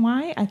 I don't know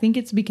why. I think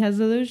it's because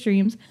of those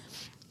dreams.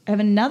 I have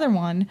another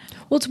one.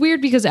 Well, it's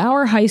weird because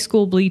our high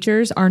school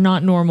bleachers are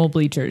not normal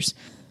bleachers.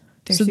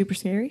 They're super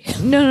scary.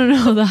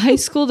 No. The high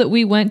school that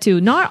we went to,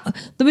 not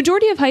the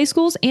majority of high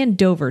schools, and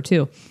Dover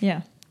too.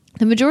 Yeah.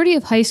 The majority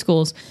of high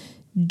schools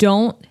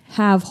don't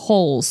have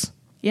holes.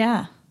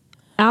 Yeah.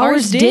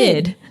 Ours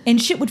did.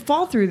 And shit would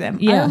fall through them.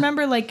 Yeah. I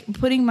remember like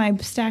putting my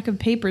stack of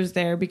papers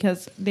there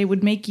because they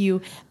would make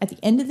you, at the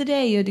end of the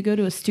day, you had to go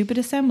to a stupid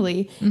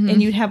assembly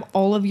and you'd have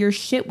all of your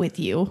shit with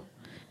you.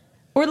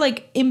 Or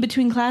like in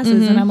between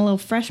classes, and I'm a little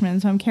freshman,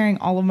 so I'm carrying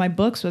all of my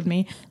books with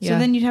me. So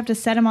then you'd have to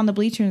set them on the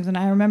bleachers, and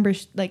I remember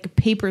like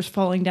papers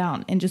falling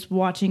down and just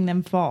watching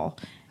them fall.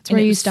 That's where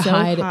I used to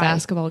hide at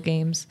basketball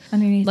games.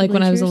 Underneath like the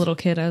when I was a bleachers? little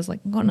kid, I was like,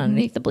 I'm going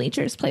underneath the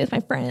bleachers, play with my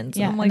friends.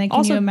 Yeah, And I'm and like, then can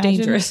also you imagine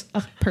dangerous.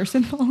 a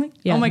person falling?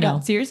 Yeah, oh my no.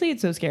 God, seriously,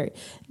 it's so scary.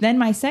 Then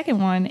my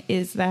second one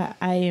is that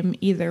I am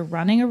either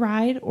running a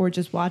ride or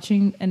just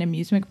watching an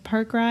amusement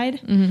park ride,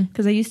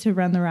 because I used to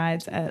run the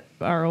rides at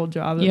our old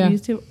job that Yeah. we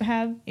used to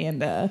have, and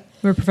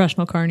We're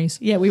professional carnies.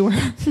 yeah, we were.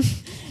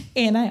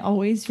 And I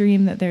always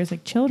dream that there's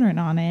like children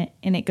on it,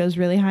 and it goes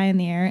really high in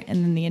the air,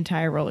 and then the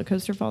entire roller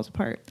coaster falls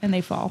apart, and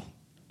they fall.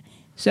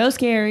 So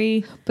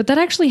scary. But that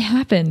actually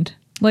happened.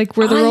 Like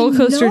where the I roller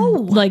coaster, know.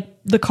 like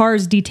the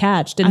cars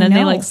detached and I then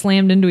they know. like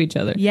slammed into each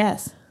other.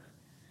 Yes.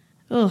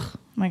 Ugh,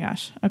 my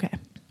gosh. Okay.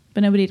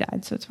 But nobody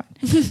died, so it's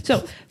fine.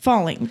 So,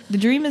 falling. The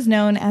dream is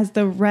known as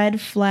the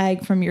red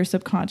flag from your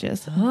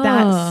subconscious.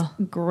 That's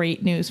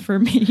great news for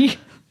me,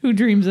 who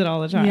dreams it all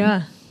the time.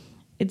 Yeah.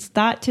 It's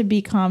thought to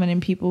be common in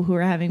people who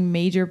are having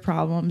major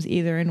problems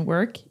either in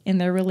work, in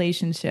their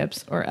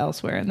relationships, or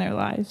elsewhere in their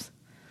lives.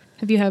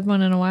 Have you had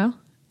one in a while?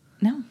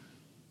 No.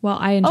 Well,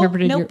 I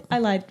interpreted nope, your. I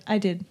lied. I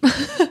did.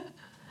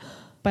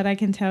 But I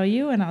can tell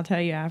you, and I'll tell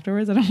you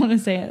afterwards. I don't want to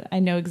say it. I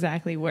know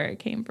exactly where it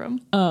came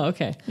from. Oh,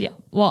 okay. Yeah.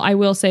 Well, I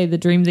will say the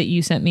dream that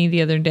you sent me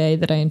the other day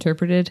that I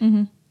interpreted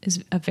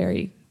is a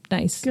very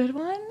nice. Good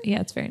one? Yeah,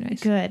 it's very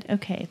nice. Good.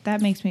 Okay.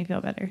 That makes me feel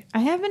better. I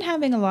have been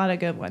having a lot of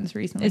good ones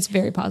recently. It's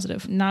very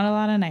positive. Not a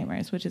lot of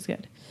nightmares, which is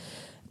good.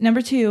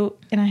 Number 2,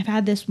 and I've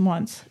had this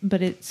once,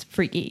 but it's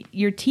freaky.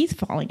 Your teeth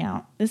falling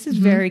out. This is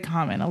very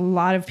common. A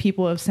lot of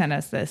people have sent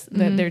us this,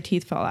 that their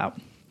teeth fall out.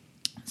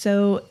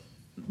 So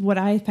what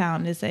I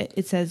found is that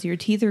it says your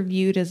teeth are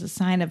viewed as a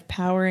sign of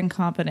power and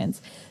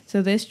confidence.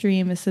 So this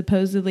dream is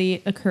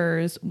supposedly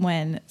occurs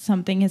when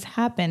something has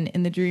happened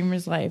in the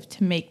dreamer's life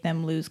to make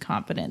them lose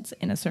confidence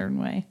in a certain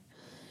way.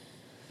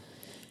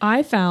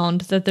 I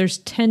found that there's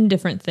 10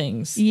 different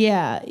things.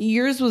 Yeah,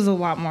 yours was a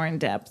lot more in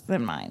depth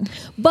than mine.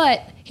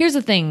 But here's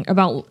the thing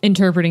about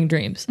interpreting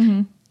dreams.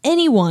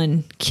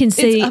 Anyone can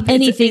say It's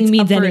anything up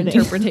means for anything.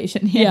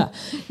 interpretation. Yeah.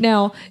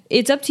 Now,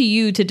 it's up to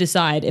you to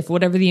decide if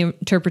whatever the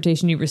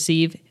interpretation you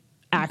receive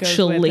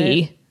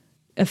actually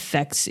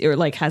affects or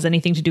like has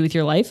anything to do with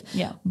your life.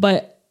 Yeah.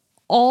 But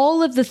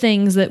all of the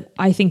things that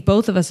I think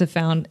both of us have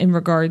found in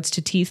regards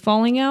to teeth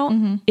falling out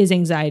is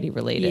anxiety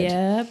related.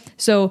 Yep.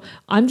 So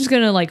I'm just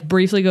going to like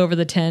briefly go over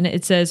the 10.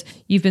 It says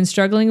you've been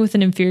struggling with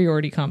an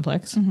inferiority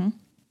complex.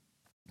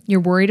 You're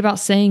worried about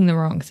saying the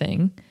wrong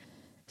thing.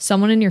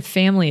 Someone in your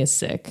family is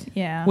sick,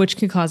 Yeah. which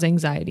can cause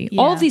anxiety.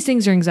 All Yeah. of these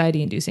things are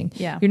anxiety inducing.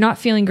 Yeah. You're not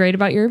feeling great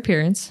about your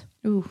appearance.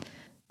 Ooh.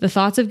 The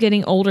thoughts of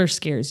getting older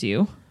scares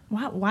you.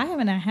 Why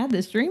haven't I had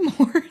this dream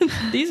more?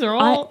 These are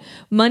all.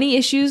 Money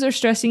issues are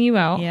stressing you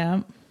out.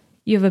 Yeah.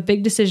 You have a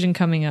big decision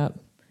coming up.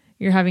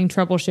 You're having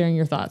trouble sharing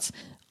your thoughts.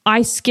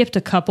 I skipped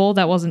a couple.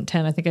 That wasn't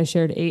 10. I think I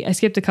shared 8. I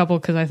skipped a couple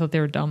because I thought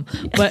they were dumb.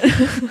 But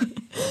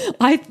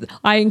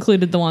I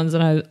included the ones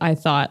that I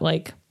thought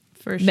like.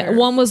 For sure.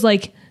 One was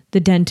like, the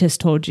dentist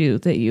told you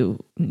that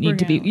you need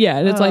to be. Yeah.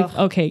 And it's like,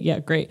 okay, yeah,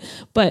 great.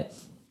 But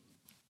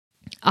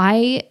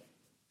I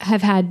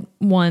have had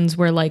ones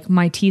where like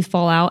my teeth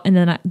fall out and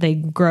then they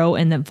grow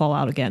and then fall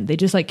out again. They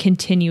just like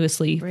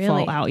continuously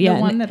fall out. Yeah.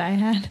 The one that I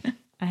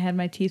had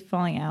my teeth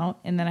falling out,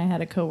 and then I had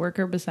a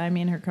coworker beside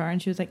me in her car,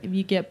 and she was like, "If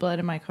you get blood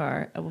in my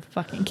car, I will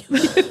fucking kill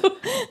you."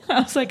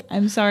 I was like,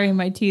 "I'm sorry,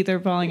 my teeth are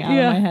falling out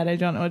of my head. I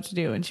don't know what to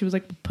do." And she was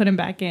like, "Put them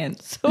back in."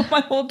 So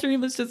my whole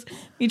dream was just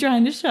me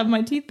trying to shove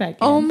my teeth back in.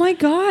 Oh my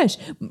gosh.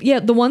 Yeah.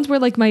 The ones where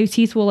like my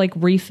teeth will like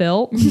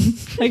refill,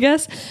 I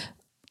guess.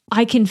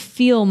 I can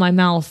feel my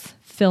mouth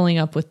filling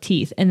up with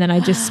teeth and then I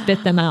just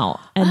spit them out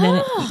and then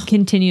it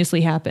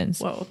continuously happens.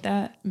 Whoa,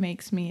 that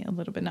makes me a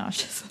little bit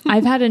nauseous.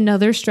 I've had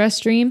another stress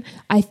dream.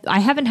 I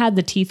haven't had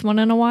the teeth one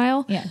in a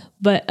while. Yeah.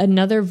 But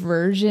another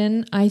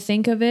version I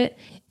think of it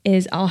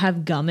is I'll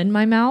have gum in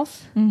my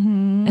mouth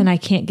and I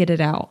can't get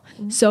it out.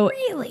 So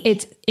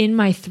it's in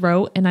my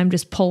throat and I'm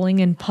just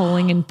pulling and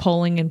pulling and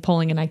pulling and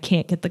pulling and I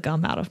can't get the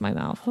gum out of my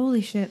mouth.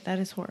 Holy shit, that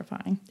is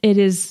horrifying. It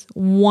is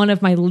one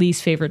of my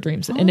least favorite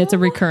dreams and it's a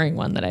recurring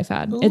one that I've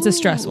had. It's a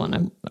stress one.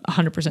 I'm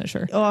 100%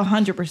 sure. Oh,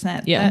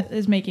 100%. Yeah. That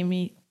is making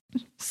me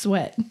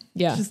sweat.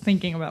 Yeah. Just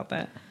thinking about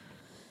that.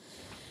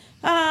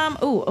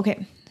 Oh,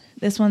 okay.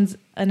 This one's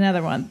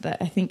another one that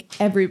I think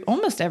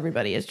almost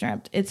everybody has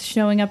dreamt. It's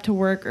showing up to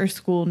work or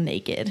school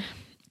naked.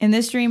 And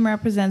this dream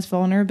represents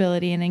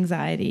vulnerability and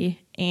anxiety.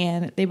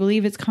 And they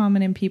believe it's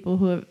common in people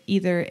who have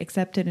either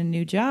accepted a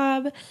new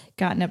job,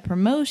 gotten a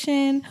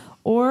promotion,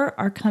 or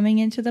are coming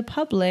into the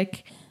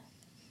public,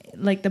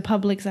 like the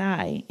public's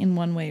eye in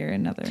one way or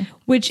another.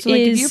 Which So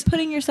like if is you're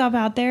putting yourself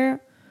out there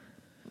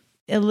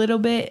a little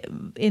bit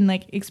in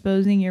like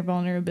exposing your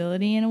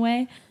vulnerability in a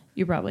way,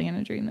 you're probably going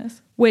to dream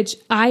this. Which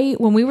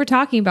when we were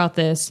talking about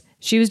this,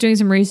 she was doing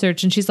some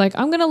research and she's like,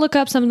 I'm going to look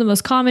up some of the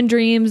most common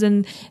dreams.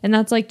 And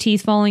that's like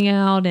teeth falling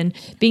out and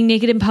being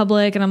naked in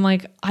public. And I'm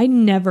like, I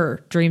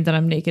never dream that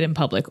I'm naked in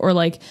public, or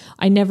like,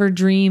 I never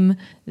dream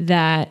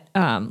that,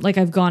 like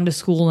I've gone to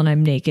school and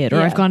I'm naked,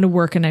 or I've gone to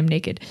work and I'm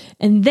naked.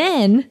 And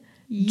then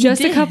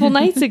just a couple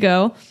nights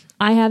ago,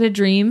 I had a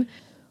dream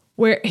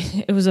where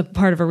it was a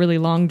part of a really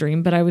long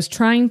dream, but I was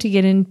trying to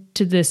get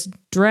into this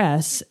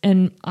dress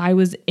and I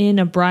was in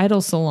a bridal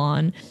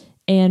salon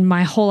and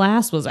my whole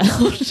ass was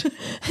out.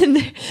 And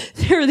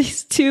there were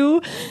these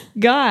two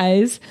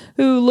guys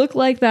who looked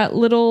like that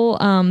little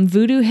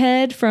voodoo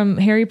head from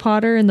Harry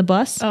Potter and the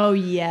bus. Oh,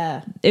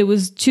 yeah. It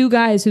was two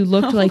guys who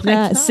looked like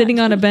that, sitting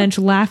on a bench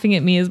laughing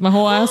at me as my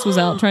whole ass was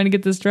out trying to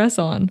get this dress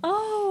on.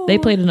 Oh. They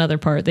played another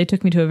part. They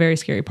took me to a very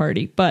scary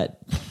party, but...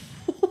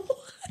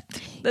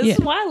 This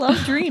is why I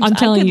love dreams. I'm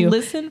telling you,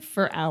 listen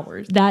for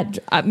hours. That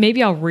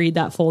maybe I'll read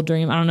that full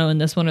dream. I don't know in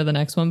this one or the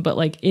next one, but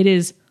like it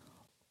is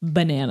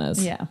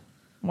bananas. Yeah.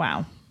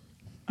 Wow.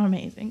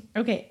 Amazing.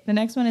 Okay. The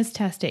next one is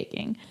test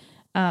taking.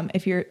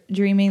 If you're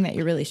dreaming that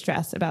you're really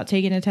stressed about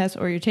taking a test,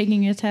 or you're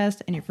taking a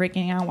test and you're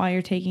freaking out while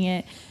you're taking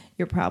it,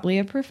 you're probably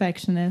a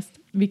perfectionist,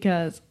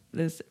 because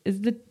this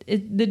is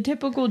the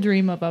typical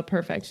dream of a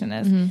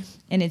perfectionist.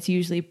 And it's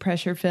usually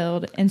pressure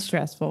filled and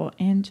stressful.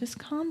 And just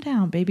calm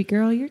down, baby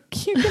girl. You're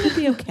going to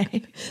be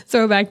okay.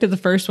 Throw back to the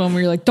first one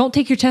where you're like, don't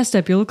take your test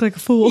up. You look like a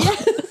fool.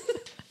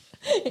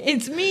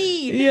 It's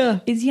me.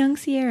 Yeah. It's young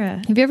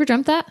Sierra. Have you ever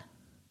dreamt that?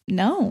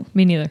 No,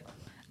 Me neither.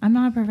 I'm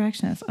not a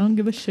perfectionist. I don't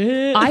give a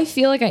shit. I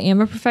feel like I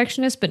am a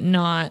perfectionist, but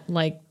not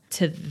like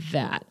to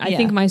that. I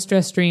think my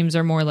stress dreams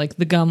are more like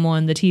the gum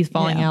one, the teeth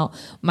falling out,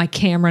 my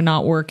camera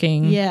not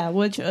working. Yeah,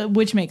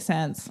 which makes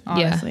sense,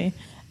 honestly.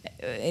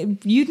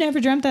 You'd never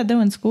dreamt that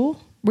though in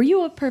school? Were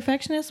you a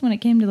perfectionist when it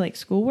came to like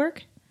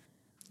schoolwork?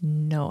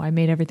 No, I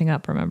made everything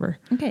up, remember?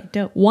 Okay,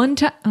 dope. One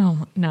time,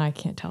 oh, no, I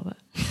can't tell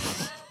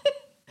that.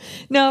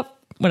 No,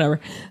 whatever.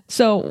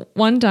 So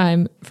one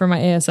time for my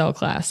ASL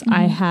class,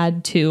 I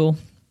had to,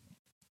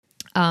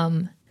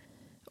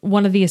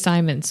 one of the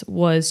assignments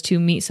was to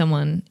meet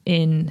someone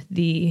in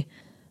the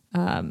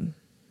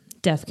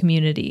deaf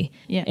community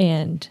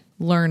and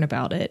learn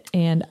about it.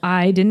 And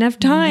I didn't have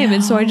time.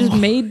 And so I just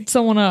made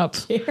someone up.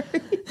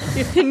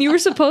 And you were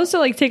supposed to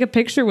like take a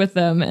picture with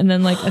them and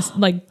then like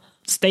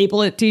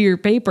staple it to your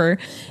paper.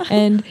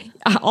 And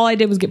all I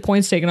did was get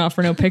points taken off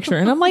for no picture.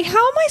 And I'm like, how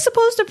am I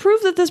supposed to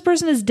prove that this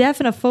person is deaf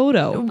in a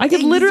photo? I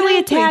could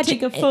literally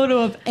take a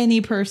photo of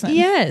any person.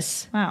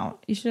 Yes. Wow.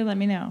 You should have let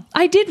me know.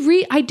 I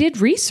did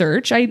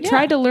research. I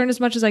tried to learn as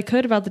much as I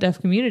could about the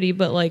deaf community,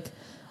 but like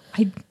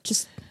I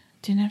just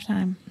didn't have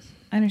time.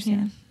 I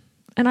understand. Yeah.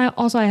 And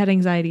I had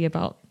anxiety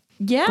about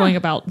going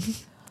about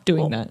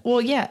doing that.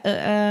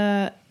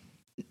 Well,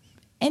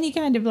 any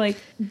kind of like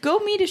go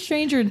meet a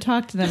stranger and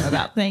talk to them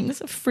about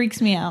things freaks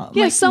me out.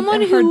 Yeah, like,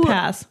 someone who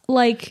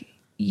like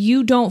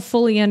you don't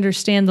fully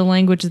understand the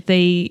language that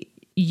they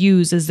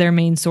use as their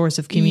main source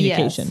of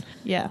communication. Yes.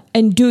 Yeah.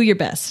 And do your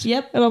best.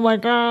 Yep. And I'm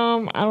like,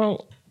 I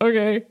don't.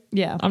 Okay.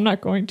 Yeah. I'm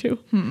not going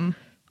to.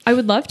 I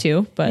would love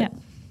to, but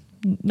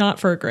not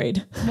for a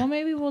grade. Well,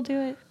 maybe we'll do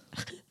it.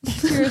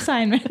 That's your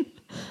assignment.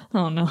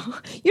 Oh no.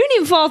 You didn't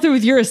even follow through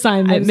with your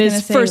assignment,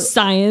 Miss for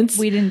science.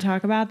 We didn't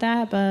talk about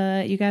that,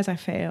 but you guys, I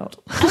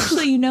failed.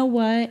 Actually, you know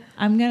what?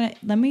 I'm going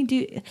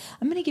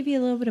to give you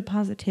a little bit of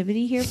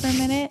positivity here for a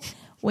minute.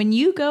 When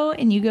you go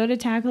to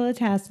tackle a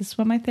test, this is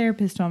what my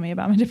therapist told me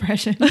about my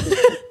depression.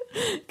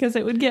 Because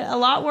it would get a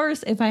lot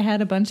worse if I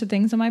had a bunch of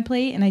things on my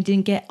plate and I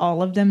didn't get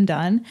all of them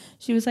done.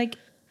 She was like,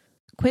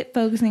 quit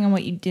focusing on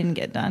what you didn't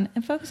get done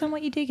and focus on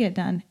what you did get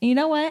done. And you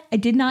know what? I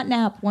did not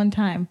nap one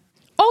time.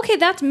 Okay,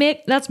 that's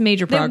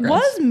major progress. It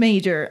was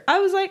major. I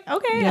was like,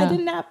 okay, I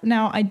didn't nap.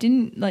 Now, I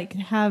didn't like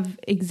have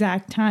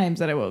exact times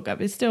that I woke up.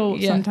 It still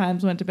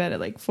sometimes went to bed at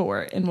like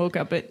 4 and woke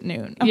up at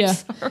noon. I'm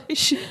sorry.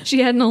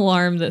 She had an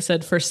alarm that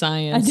said for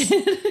science. I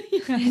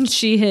did. And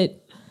she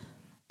hit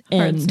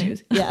hard end.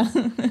 snooze. Yeah.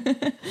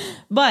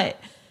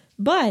 but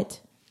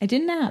I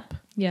didn't nap.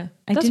 Yeah.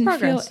 I didn't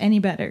feel any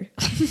better.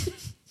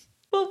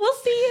 Well, we'll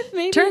see if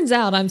maybe. Turns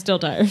out I'm still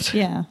tired.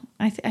 Yeah.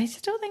 I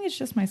still think it's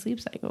just my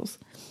sleep cycles.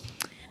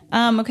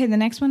 Okay, the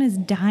next one is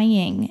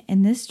dying.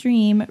 And this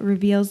dream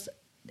reveals,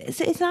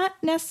 it's not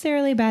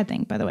necessarily a bad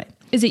thing, by the way.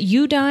 Is it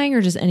you dying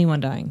or just anyone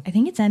dying? I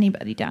think it's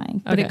anybody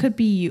dying, but it could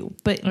be you.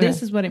 But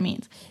this is what it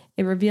means.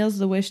 It reveals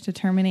the wish to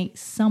terminate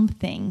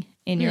something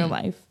in your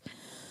life.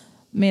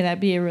 May that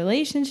be a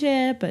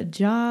relationship, a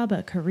job,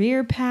 a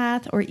career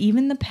path, or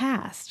even the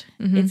past.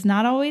 It's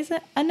not always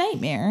a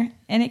nightmare,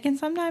 and it can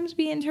sometimes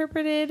be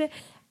interpreted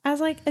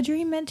as like a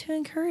dream meant to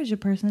encourage a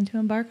person to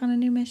embark on a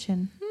new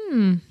mission.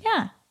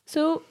 Yeah.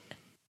 So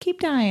keep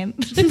dying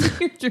in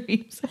your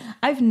dreams.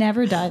 I've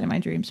never died in my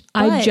dreams.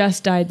 I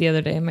just died the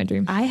other day in my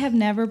dream. I have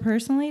never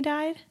personally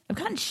died. I've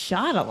gotten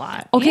shot a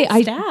lot. Okay,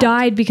 I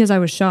died because I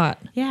was shot.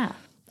 Yeah.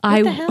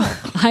 What the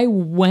hell? I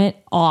went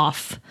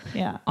off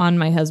Yeah. on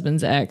my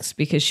husband's ex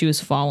because she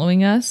was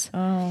following us.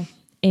 Oh.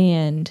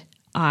 And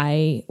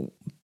I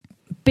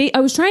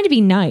was trying to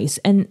be nice,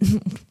 and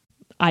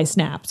I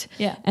snapped.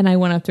 Yeah. And I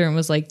went up to her and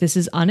was like, this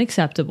is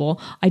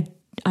unacceptable.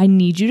 I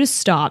need you to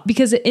stop.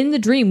 Because in the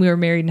dream, we were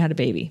married and had a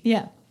baby.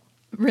 Yeah.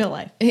 Real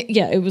life.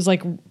 Yeah, it was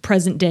like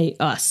present day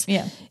us.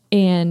 Yeah.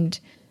 And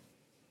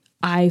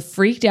I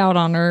freaked out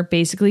on her,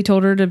 basically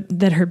told her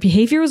that her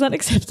behavior was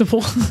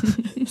unacceptable.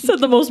 Said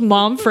the most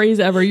mom phrase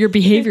ever, your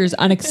behavior is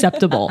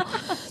unacceptable.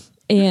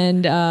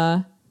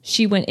 And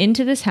she went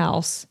into this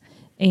house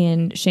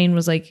and Shane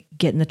was like,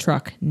 get in the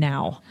truck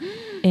now.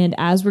 And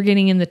as we're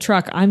getting in the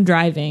truck, I'm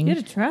driving. You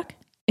had a truck?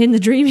 In the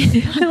dream.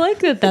 I like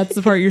that that's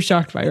the part you're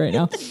shocked by right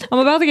now. I'm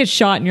about to get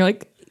shot and you're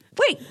like,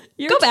 wait,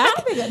 go back.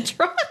 A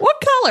truck?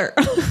 What color?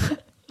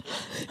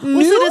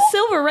 Was it a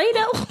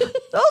Silverado?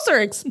 Those are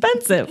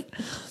expensive.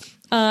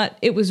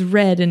 It was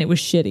red and it was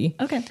shitty.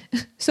 Okay.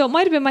 So it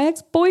might have been my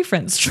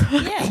ex-boyfriend's truck.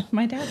 Yeah,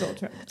 my dad's old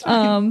truck.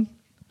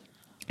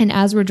 And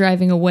as we're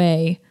driving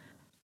away,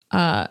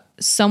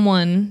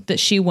 someone that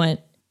she went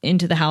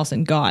into the house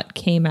and got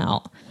came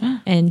out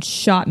and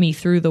shot me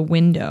through the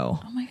window.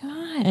 Oh my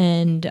God.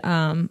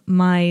 And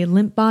my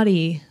limp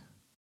body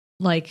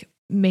like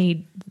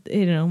made,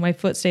 my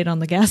foot stayed on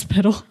the gas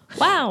pedal.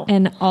 Wow.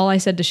 And all I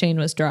said to Shane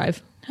was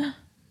drive.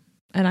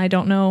 And I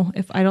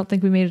don't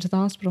think we made it to the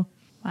hospital.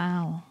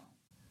 Wow.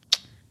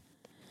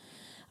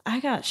 I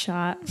got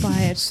shot by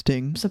a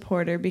Sting.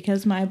 supporter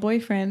because my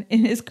boyfriend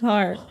in his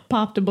car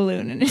popped a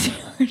balloon in his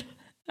yard.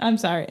 I'm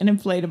sorry, an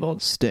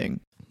inflatable Sting.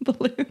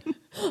 balloon.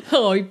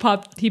 Oh, he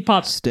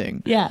popped.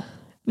 Sting. Yeah.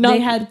 No. They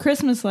had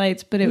Christmas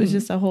lights, but it was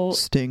just a whole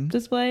Sting.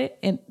 display.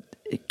 And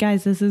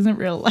guys, this isn't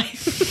real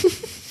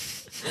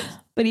life.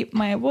 But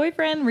my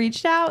boyfriend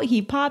reached out.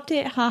 He popped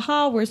it.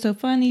 Haha, we're so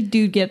funny.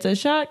 Dude gets a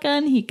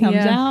shotgun. He comes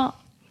out.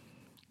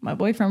 My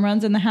boyfriend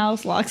runs in the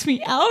house, locks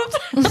me out of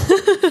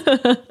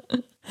the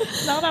house.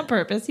 Not on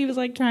purpose. He was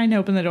like trying to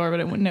open the door, but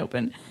it wouldn't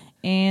open.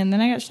 And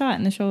then I got shot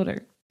in the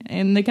shoulder.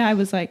 And the guy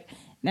was like,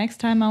 next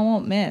time I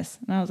won't miss.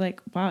 And I was like,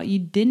 wow, you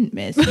didn't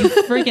miss. You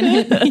freaking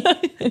hit me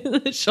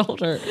in the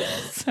shoulder.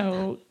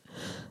 So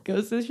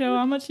goes to show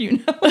how much you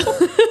know.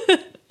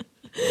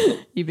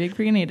 You big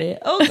freaking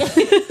idiot. Okay.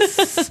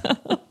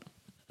 So,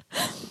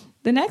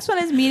 the next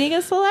one is meeting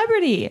a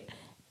celebrity,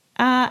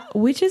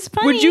 which is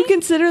funny. Would you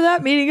consider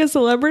that meeting a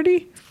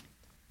celebrity?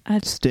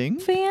 a Sting?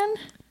 fan?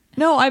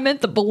 No, I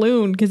meant the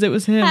balloon because it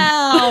was him.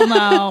 Hell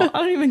no. I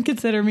don't even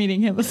consider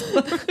meeting him a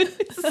celebrity.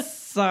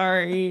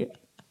 Sorry.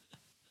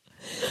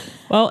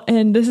 Well,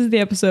 and this is the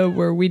episode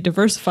where we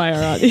diversify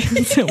our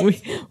audience and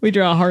we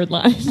draw a hard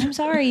line. I'm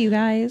sorry, you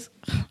guys.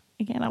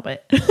 I can't help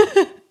it.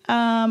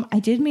 I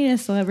did meet a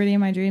celebrity in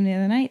my dream the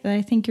other night that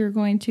I think you're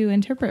going to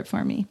interpret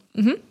for me.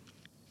 Mm-hmm.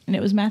 And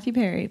it was Matthew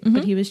Perry,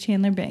 but he was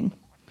Chandler Bing.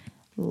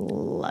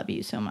 Love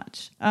you so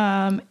much.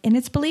 And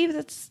it's believed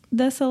that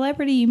the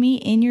celebrity you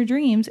meet in your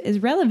dreams is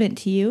relevant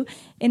to you,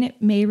 and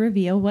it may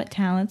reveal what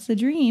talents the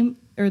dream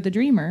or the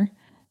dreamer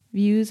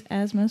views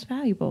as most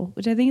valuable,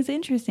 which I think is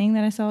interesting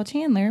that I saw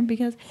Chandler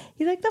because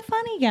he's like the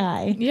funny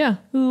guy. Yeah.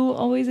 Who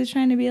always is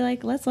trying to be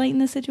like, let's lighten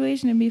the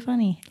situation and be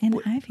funny. And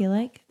I feel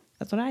like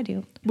that's what I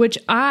do. Which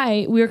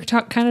we were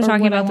kind of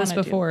talking what I about this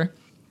wanna do. before.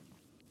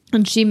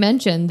 And she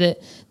mentioned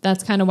that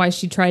that's kind of why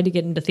she tried to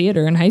get into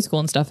theater in high school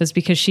and stuff is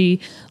because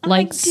she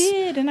likes. I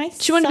did, and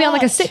She wanted to be on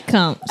like a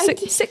sitcom.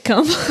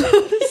 Sitcom.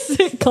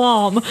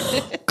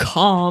 Sitcom.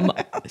 Com.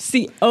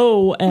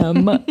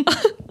 C-O-M.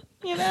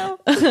 You know?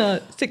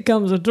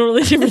 Sitcom's a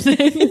totally different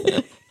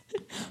thing.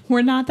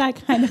 We're not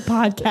that kind of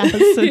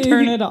podcast, so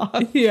turn it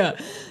off. Yeah.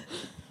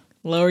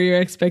 Lower your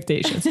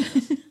expectations.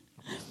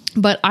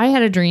 But I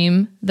had a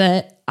dream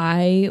that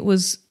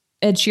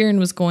Ed Sheeran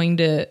was going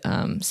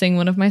to sing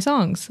one of my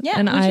songs. Yeah,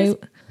 and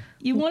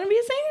you want to be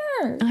a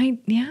singer.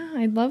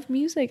 I love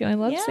music and I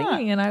love Yeah.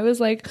 singing. And I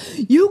was like,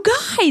 you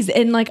guys.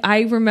 And like,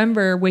 I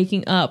remember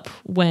waking up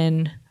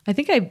when I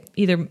think I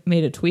either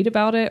made a tweet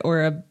about it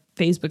or a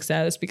Facebook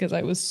status because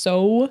I was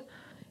so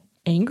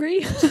angry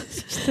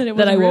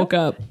that I woke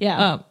up.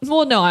 Yeah.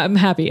 Well, no, I'm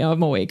happy.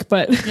 I'm awake,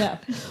 but Yeah.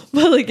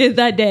 but like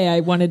that day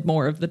I wanted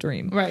more of the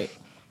dream. Right.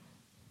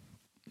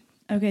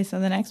 Okay, so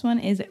the next one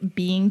is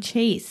being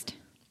chased.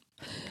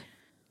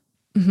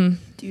 Mm-hmm.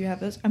 Do you have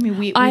this? I mean,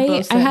 we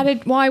both said. I had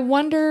it. Well, I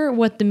wonder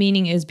what the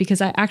meaning is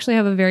because I actually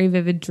have a very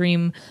vivid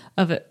dream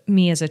of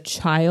me as a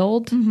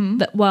child.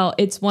 That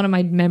it's one of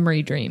my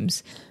memory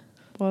dreams.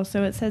 Well,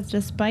 so it says,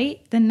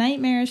 despite the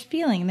nightmarish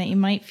feeling that you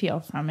might feel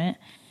from it,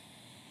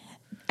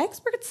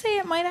 experts say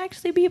it might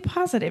actually be a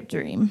positive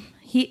dream.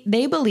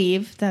 They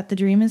believe that the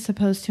dream is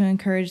supposed to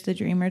encourage the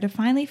dreamer to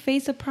finally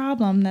face a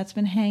problem that's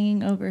been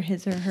hanging over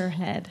his or her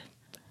head.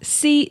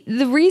 See,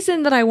 the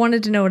reason that I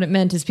wanted to know what it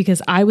meant is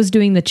because I was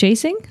doing the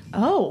chasing.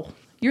 Oh,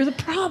 you're the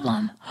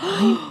problem.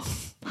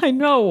 I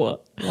know.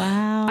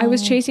 Wow. I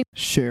was chasing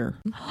Share.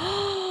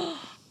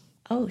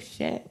 Oh,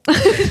 shit.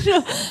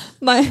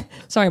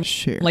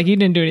 Share. like you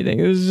didn't do anything.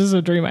 It was just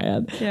a dream I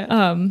had.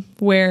 Yeah.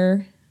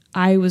 Where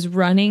I was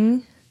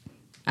running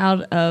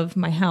out of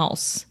my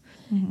house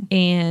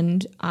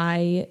and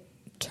I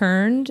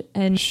turned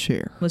and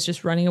Share. was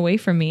just running away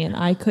from me and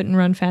I couldn't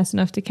run fast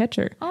enough to catch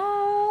her. Oh.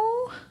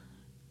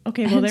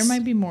 Okay, well, there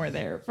might be more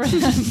there for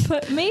them,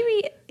 but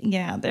maybe,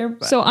 yeah, they're.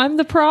 So I'm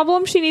the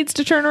problem? She needs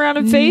to turn around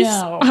and face?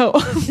 No.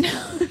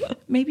 Oh.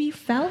 Maybe you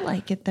felt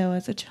like it, though,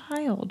 as a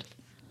child.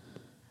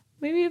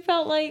 Maybe you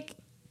felt like,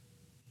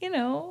 I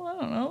don't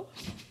know.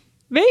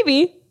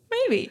 Maybe.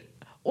 Maybe.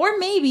 Or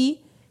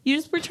maybe you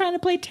just were trying to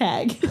play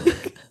tag.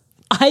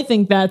 I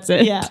think that's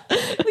it. Yeah.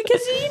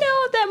 Because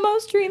that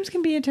most dreams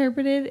can be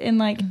interpreted in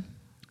like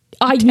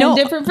I 10 know.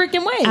 different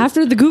freaking ways.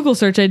 After the Google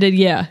search I did,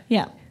 yeah.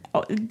 Yeah.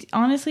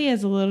 Honestly,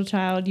 as a little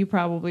child, you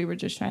probably were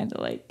just trying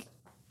to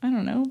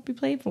be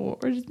playful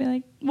or just be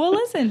like, well,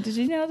 listen, did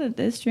you know that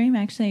this dream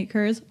actually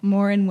occurs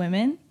more in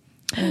women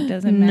than it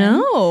does in men?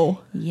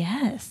 No.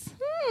 Yes.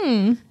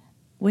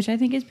 Which I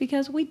think is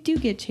because we do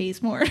get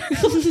chased more.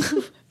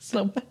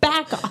 So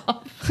back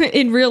off.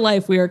 In real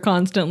life, we are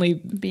constantly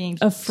Being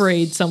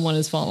afraid someone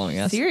is following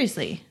us.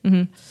 Seriously.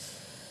 Mhm.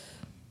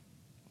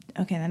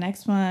 Okay, the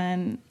next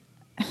one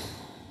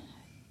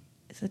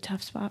is a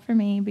tough spot for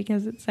me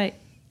because it's like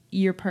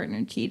your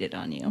partner cheated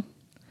on you.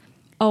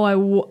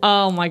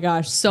 Oh my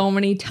gosh, so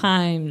many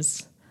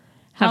times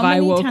have How I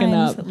many woken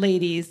times, up.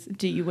 ladies,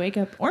 do you wake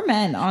up, or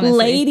men, honestly?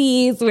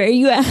 Ladies, where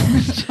you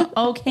at?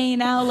 Okay,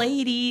 now,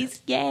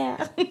 ladies,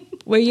 yeah.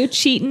 Where you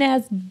cheating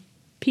ass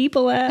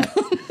people at?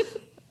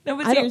 No,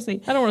 but I seriously,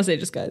 don't want to say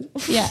just guys.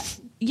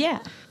 yeah,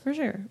 for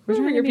sure. We're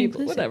Whoever trying to your be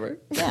people, inclusive. whatever.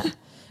 Yeah.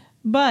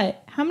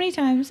 But how many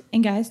times,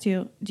 and guys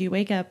too, do you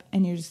wake up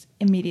and you're just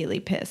immediately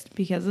pissed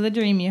because of the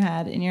dream you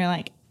had, and you're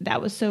like, that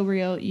was so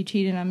real, you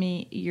cheated on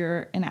me,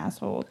 you're an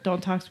asshole,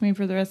 don't talk to me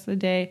for the rest of the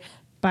day,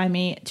 buy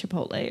me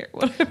Chipotle or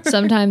whatever.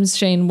 Sometimes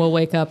Shane will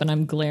wake up and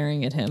I'm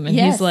glaring at him and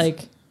Yes. he's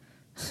like,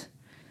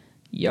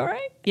 you all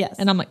right? Yes.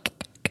 And I'm like,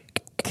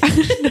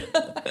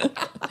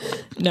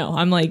 no,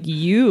 I'm like,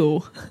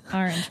 you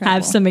Are in trouble.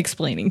 have some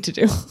explaining to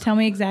do. Tell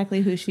me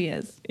exactly who she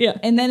is. Yeah.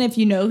 And then if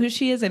you know who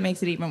she is, it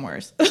makes it even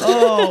worse.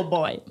 Oh,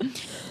 boy.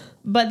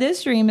 But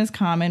this dream is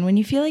common when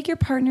you feel like your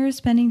partner is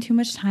spending too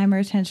much time or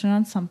attention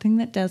on something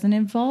that doesn't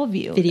involve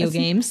you. Video It's-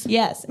 games?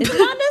 Yes. It's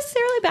not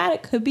necessarily bad.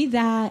 It could be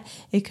that.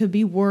 It could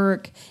be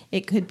work.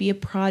 It could be a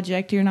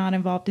project you're not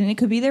involved in. It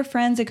could be their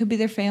friends. It could be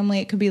their family.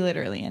 It could be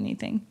literally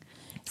anything.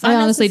 It's I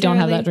not honestly don't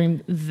have that necessarily-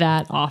 dream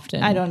that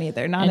often. I don't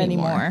either. Not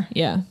anymore.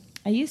 Yeah.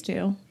 I used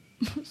to.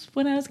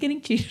 When I was getting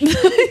cheated.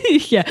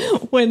 Yeah.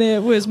 When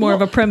it was more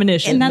of a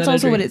premonition. And that's than a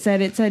also what dream. it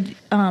said. It said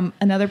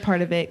another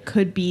part of it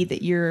could be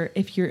that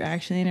if you're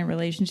actually in a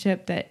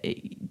relationship that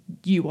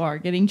you are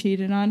getting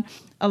cheated on.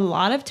 A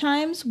lot of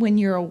times when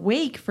you're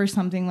awake for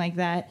something like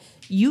that,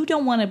 you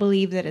don't want to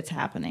believe that it's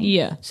happening.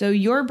 Yeah. So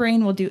your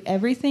brain will do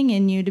everything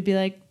in you to be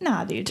like,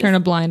 nah, dude. Turn a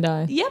blind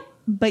eye. Yep.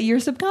 But your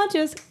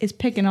subconscious is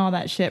picking all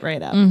that shit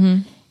right up.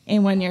 Mm-hmm.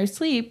 And when you're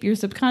asleep, your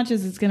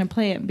subconscious is going to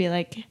play it and be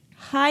like,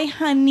 hi,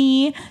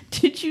 honey,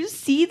 did you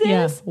see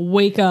Yeah. this?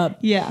 Wake up.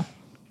 Yeah.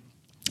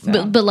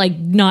 But like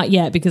not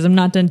yet because I'm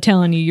not done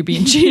telling you you're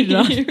being cheated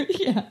on.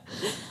 Yeah.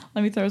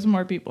 Let me throw some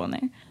more people in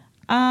there.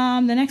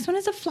 The next one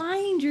is a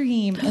flying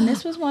dream. And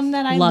this was one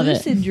that I Love it.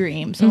 lucid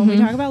dream. So when we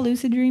talk about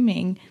lucid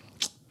dreaming,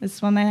 this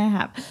is one that I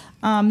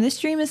have. This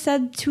dream is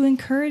said to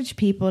encourage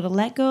people to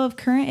let go of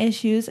current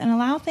issues and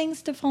allow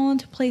things to fall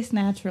into place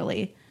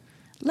naturally.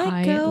 I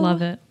Let go.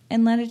 love it.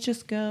 And let it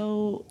just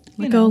go.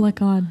 Let go, let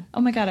God.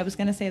 Oh my God, I was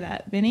going to say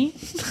that. Vinny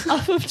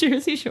off of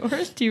Jersey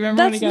Shores. Do you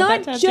remember when he That's got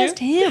not that tattoo? just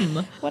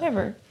him.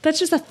 Whatever. That's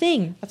just a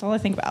thing. That's all I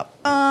think about.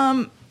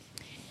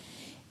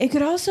 It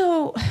could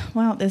also,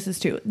 well, this is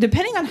too,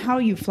 depending on how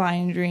you fly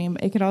and dream,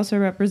 it could also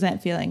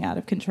represent feeling out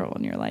of control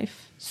in your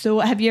life. So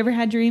have you ever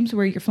had dreams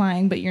where you're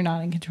flying, but you're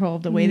not in control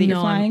of the way that you're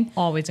flying? I'm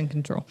always in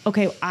control.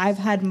 Okay, I've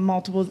had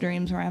multiple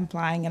dreams where I'm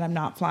flying and I'm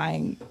not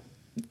flying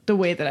the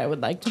way that I would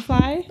like to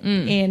fly.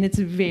 And it's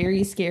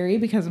very scary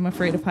because I'm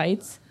afraid of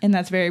heights. And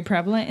that's very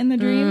prevalent in the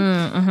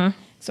dream.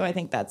 So I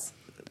think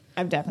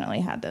I've definitely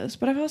had those.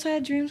 But I've also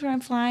had dreams where I'm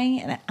flying.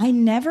 And I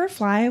never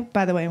fly,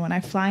 by the way, when I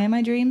fly in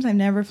my dreams, I'm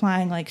never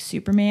flying like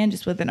Superman,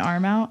 just with an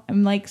arm out.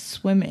 I'm like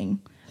swimming.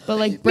 But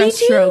like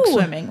breaststroke too.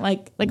 swimming,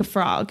 like a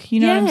frog. You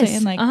know what I'm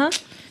saying? Like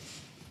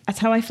that's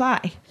how I fly.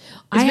 It's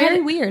I had-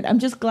 very weird. I'm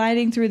just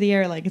gliding through the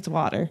air like it's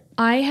water.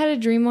 I had a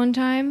dream one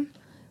time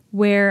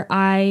where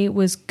I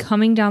was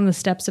coming down the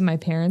steps of my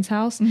parents'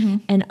 house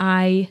and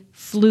I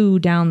flew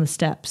down the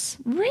steps.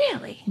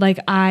 Really? Like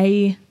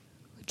I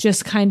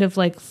just kind of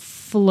like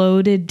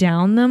floated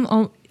down them.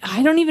 Oh,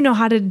 I don't even know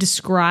how to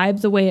describe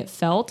the way it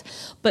felt,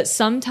 but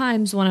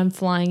sometimes when I'm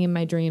flying in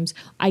my dreams,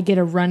 I get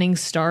a running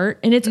start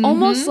and it's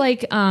almost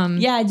like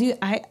Yeah, I do.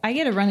 I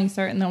get a running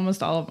start in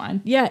almost all of mine.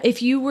 yeah,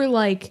 if you were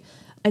like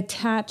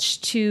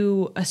attached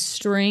to a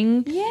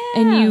string Yeah.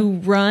 and you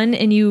run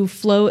and you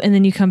float and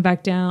then you come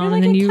back down You're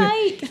like and then a you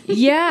kite.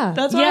 Yeah.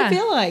 That's what yeah. I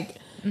feel like.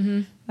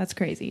 That's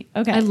crazy.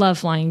 Okay. I love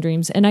flying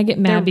dreams and I get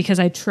mad They're- because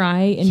I try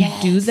and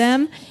do Yes.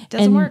 them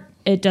Doesn't and work.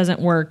 it doesn't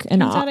work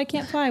and Turns out I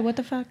can't fly. What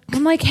the fuck?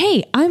 I'm like,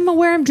 hey, I'm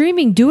aware I'm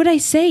dreaming. Do what I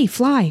say.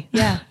 Fly.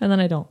 Yeah. And then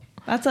I don't.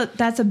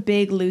 That's a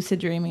big lucid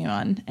dreaming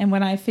one. And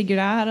when I figured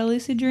out how to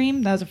lucid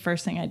dream, that was the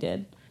first thing I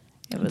did.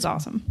 It was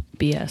awesome.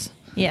 BS.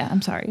 Yeah,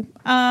 I'm sorry.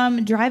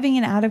 Driving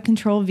an out of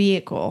control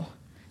vehicle.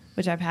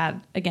 which I've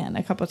had, again,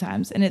 a couple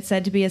times. And it's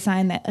said to be a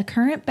sign that a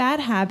current bad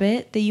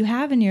habit that you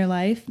have in your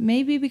life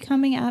may be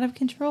becoming out of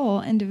control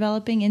and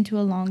developing into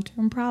a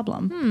long-term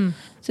problem.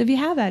 So if you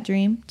have that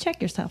dream,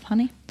 check yourself,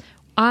 honey.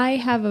 I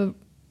have a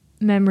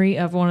memory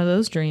of one of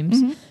those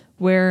dreams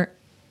where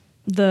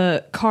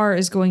the car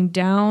is going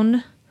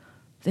down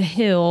the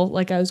hill,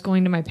 like I was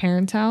going to my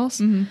parents'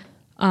 house.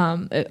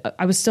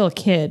 I was still a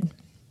kid,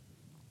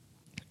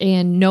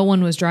 and no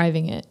one was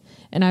driving it.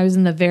 And I was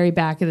in the very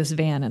back of this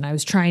van, and I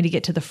was trying to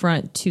get to the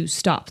front to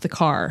stop the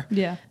car.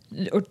 Yeah.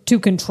 Or to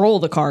control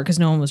the car because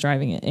no one was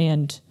driving it.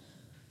 And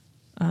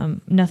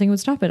nothing would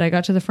stop it. I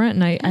got to the front,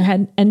 and I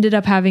had ended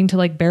up having to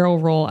like barrel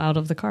roll out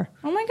of the car.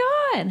 Oh my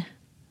God.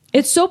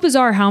 It's so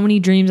bizarre how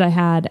many dreams I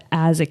had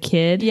as a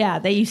kid. Yeah,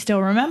 that you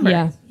still remember.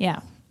 Yeah. Yeah.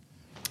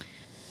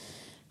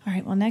 All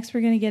right, well, next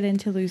we're going to get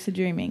into lucid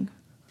dreaming.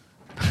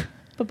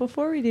 But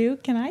before we do,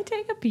 can I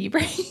take a pee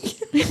break?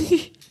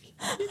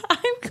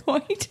 I'm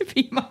going to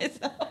pee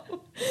myself.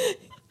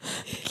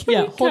 Can we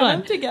hold on.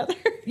 come together?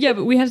 Yeah,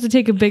 but we have to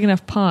take a big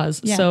enough pause.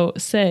 Yeah. So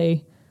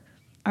say.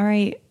 All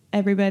right,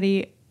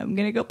 everybody, I'm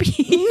going to go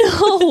pee.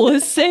 No,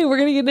 say we're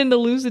going to get into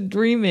lucid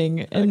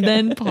dreaming and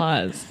then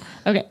pause.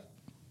 Okay.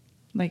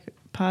 Like,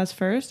 pause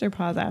first or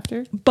pause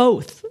after?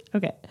 Both.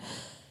 Okay.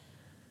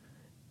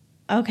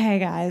 Okay,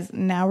 guys,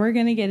 now we're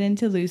going to get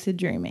into lucid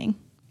dreaming.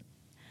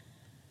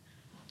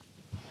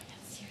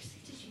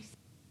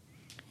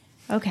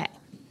 Okay,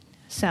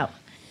 so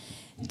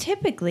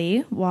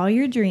typically while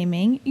you're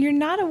dreaming, you're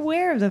not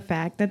aware of the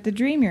fact that the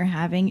dream you're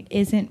having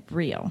isn't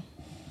real.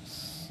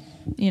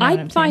 You know what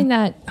I'm I find saying?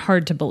 that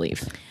hard to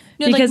believe.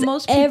 No, like because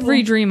most people-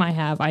 every dream I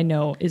have, I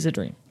know is a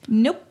dream.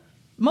 Nope.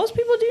 Most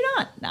people do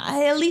not,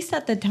 at least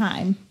at the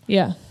time.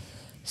 Yeah.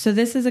 So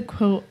this is a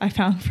quote I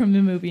found from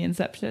the movie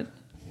Inception,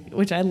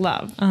 which I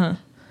love.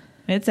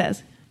 It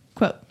says,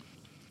 quote,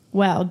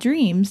 "Well,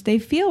 dreams, they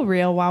feel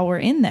real while we're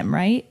in them,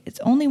 right? It's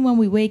only when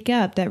we wake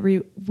up that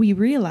we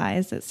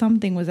realize that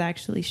something was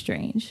actually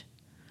strange."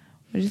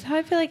 Which is how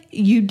I feel like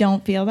you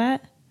don't feel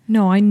that.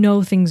 No, I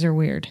know things are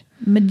weird.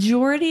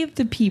 Majority of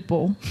the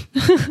people,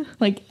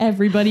 like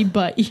everybody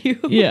but you,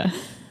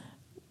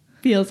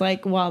 feels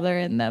like while they're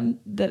in them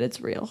that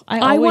it's real.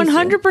 I always do.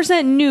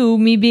 100% knew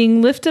me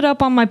being lifted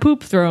up on my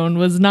poop throne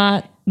was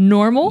not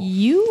normal.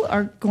 You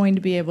are going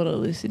to be able to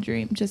lucid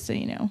dream, just so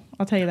you know.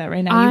 I'll tell you that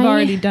right now. You've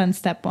already done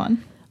step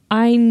 1.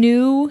 I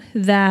knew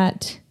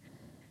that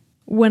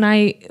when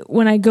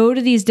I go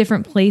to these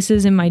different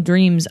places in my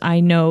dreams,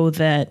 I know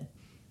that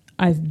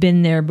I've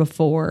been there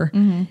before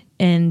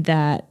and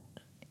that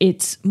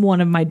it's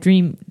one of my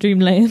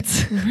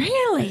dreamlands.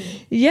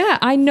 Really? Yeah,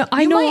 I know.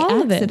 I know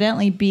all of it.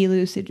 Accidentally be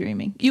lucid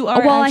dreaming. You are.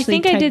 Well, I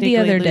actually think I did the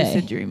other technically day.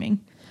 lucid dreaming.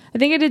 I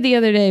think I did the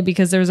other day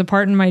because there was a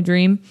part in my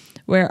dream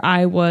where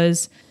I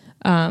was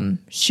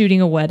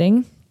shooting a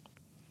wedding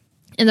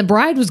and the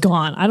bride was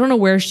gone. I don't know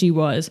where she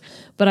was,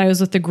 but I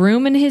was with the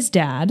groom and his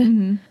dad.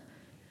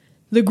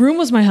 The groom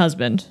was my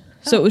husband,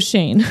 so it was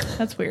Shane.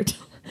 That's weird.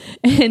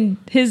 And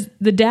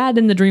the dad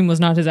in the dream was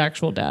not his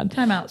actual dad.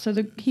 Time out. So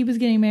he was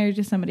getting married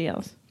to somebody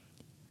else,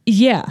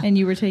 Yeah. and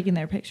you were taking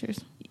their pictures.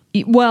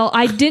 Well,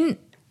 I didn't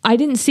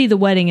see the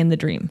wedding in the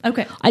dream.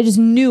 Okay. I just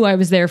knew I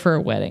was there for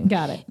a wedding.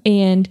 Got it.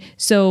 And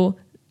so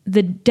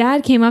the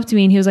dad came up to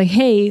me and he was like,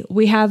 "Hey,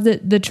 we have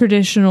the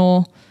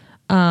traditional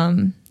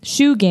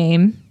shoe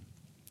game.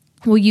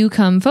 Will you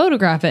come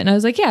photograph it?" And I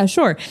was like, "Yeah,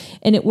 sure."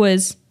 And it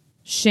was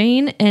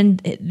Shane and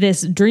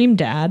this dream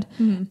dad.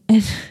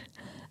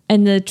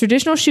 And the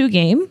traditional shoe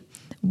game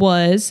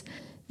was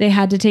they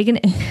had to take an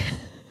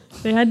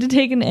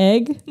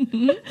egg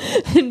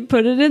and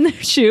put it in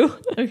their shoe.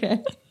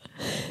 Okay.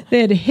 They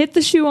had to hit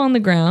the shoe on the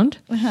ground,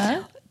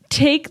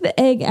 take the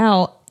egg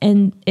out,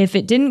 and if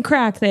it didn't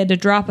crack, they had to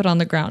drop it on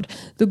the ground.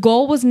 The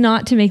goal was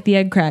not to make the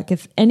egg crack.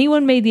 If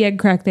anyone made the egg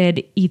crack, they had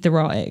to eat the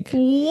raw egg.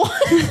 What?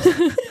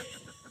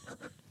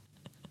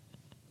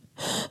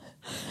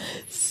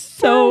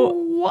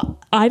 So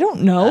I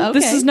don't know.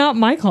 This Okay. is not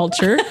my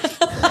culture.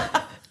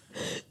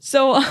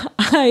 So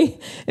I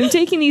am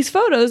taking these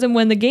photos, and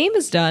when the game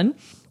is done,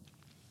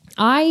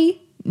 I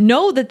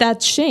know that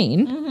that's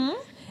Shane.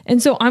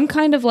 And so I'm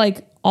kind of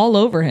like all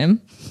over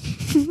him.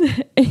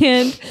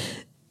 And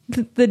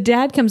the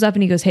dad comes up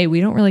and he goes, "Hey,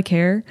 we don't really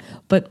care,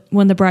 but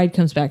when the bride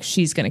comes back,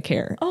 she's going to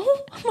care."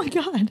 Oh my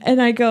God.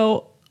 And I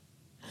go,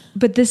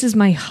 "But this is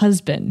my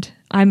husband.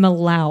 I'm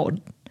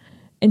allowed."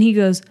 And he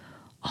goes,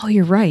 "Oh,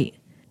 you're right."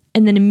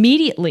 And then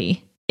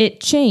immediately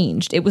it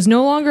changed. It was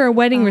no longer a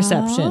wedding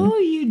reception. Oh,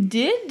 you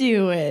did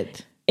do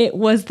it. It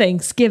was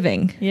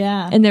Thanksgiving.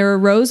 Yeah. And there were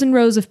rows and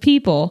rows of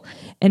people,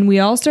 and we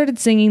all started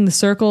singing The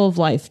Circle of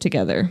Life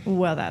together.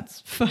 Well,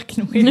 that's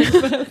fucking weird,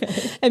 but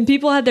okay. And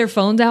people had their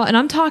phones out, and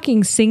I'm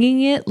talking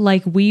singing it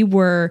like we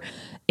were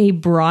a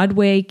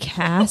Broadway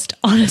cast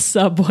on a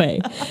subway.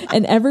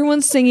 And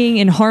everyone's singing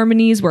in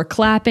harmonies, we're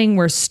clapping,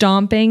 we're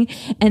stomping,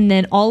 and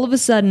then all of a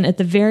sudden at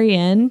the very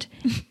end,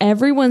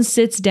 everyone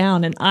sits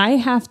down and I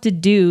have to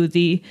do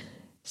the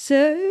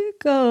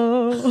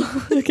circle.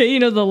 Okay, you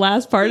know the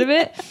last part of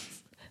it?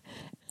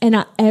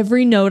 And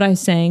every note I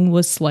sang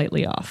was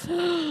slightly off.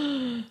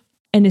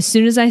 And as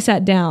soon as I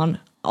sat down,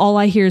 all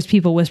I hear is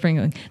people whispering,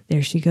 going,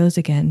 there she goes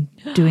again,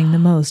 doing the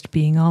most,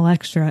 being all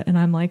extra. And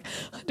I'm like,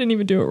 I didn't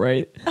even do it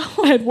right.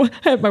 I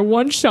had my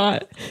one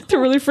shot to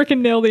really freaking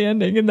nail the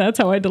ending, and that's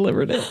how I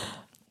delivered it.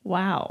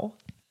 Wow.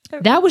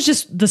 That was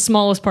just the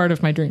smallest part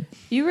of my dream.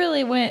 You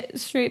really went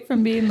straight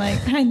from being like,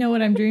 I know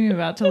what I'm dreaming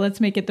about, to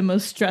let's make it the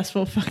most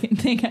stressful fucking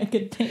thing I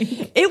could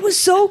think. It was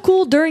so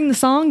cool during the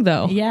song,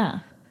 though. Yeah.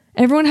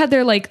 Everyone had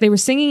their, like, they were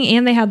singing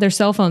and they had their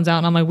cell phones out.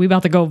 And I'm like, we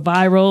about to go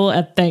viral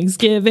at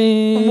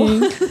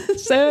Thanksgiving.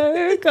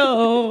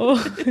 Circle.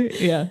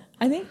 Yeah.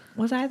 I think,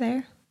 was I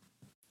there?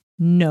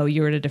 No,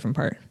 you were at a different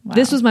part. Wow.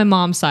 This was my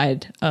mom's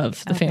side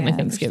of the Okay, family I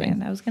Thanksgiving.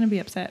 understand. I was going to be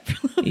upset. For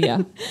a little bit.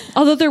 Yeah.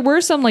 Although there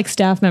were some, like,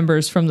 staff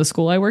members from the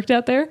school I worked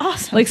at there.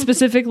 Awesome. Like,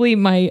 specifically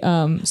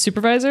my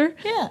supervisor.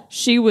 Yeah.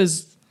 She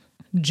was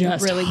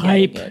just Really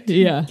hype. getting it.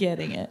 Yeah.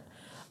 Getting it.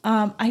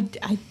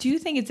 I do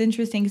think it's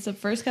interesting because the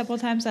first couple of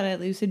times that I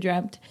lucid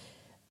dreamt,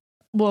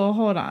 well,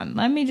 hold on.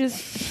 Let me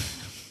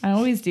just, I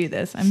always do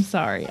this. I'm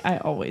sorry. I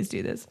always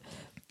do this.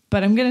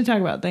 But I'm going to talk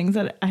about things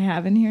that I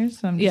have in here.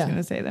 So I'm just going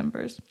to say them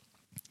first.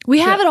 We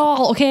have it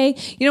all, okay?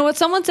 You know what?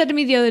 Someone said to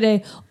me the other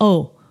day,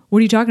 oh, what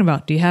are you talking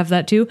about? Do you have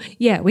that too?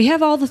 Yeah, we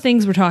have all the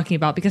things we're talking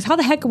about, because how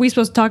the heck are we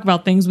supposed to talk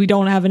about things we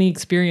don't have any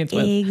experience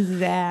with?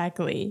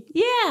 Exactly.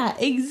 Yeah,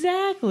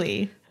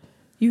 exactly.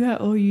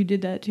 You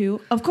did that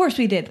too? Of course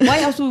we did. Why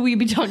else would we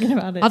be talking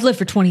about it? I've lived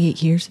for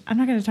 28 years. I'm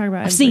not going to talk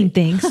about it. I've seen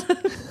things.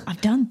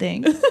 I've done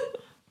things.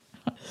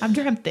 I've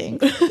dreamt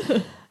things.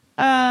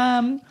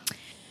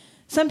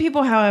 Some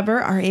people, however,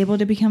 are able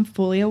to become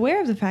fully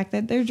aware of the fact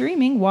that they're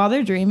dreaming while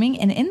they're dreaming,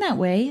 and in that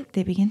way,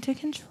 they begin to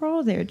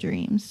control their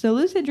dreams. So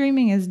lucid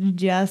dreaming is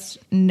just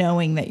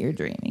knowing that you're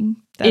dreaming.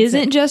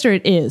 Isn't just, or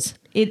it is?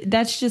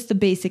 That's just the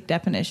basic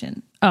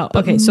definition. Oh,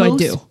 But okay, so I most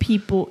do.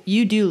 people,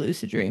 you do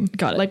lucid dream.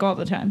 Got it. Like all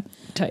the time.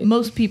 Tight.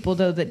 Most people,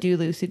 though, that do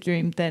lucid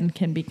dream then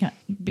can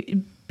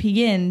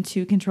begin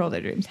to control their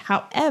dreams.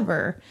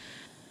 However,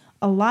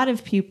 a lot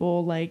of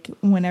people, like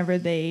whenever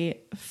they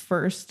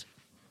first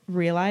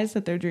realize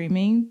that they're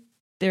dreaming,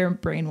 their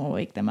brain will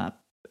wake them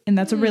up. And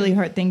that's a really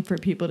hard thing for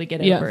people to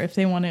get over. If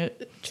they want to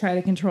try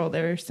to control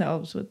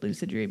themselves with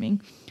lucid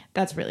dreaming,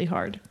 that's really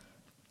hard.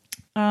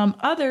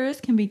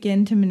 Others can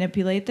begin to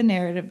manipulate the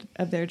narrative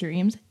of their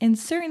dreams, and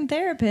certain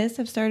therapists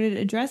have started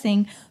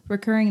addressing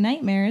recurring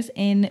nightmares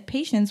in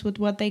patients with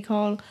what they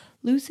call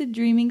lucid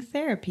dreaming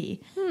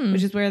therapy,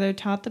 which is where they're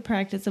taught the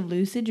practice of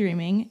lucid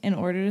dreaming in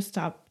order to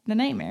stop the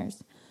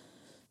nightmares.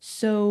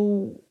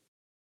 So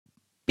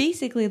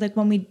basically, like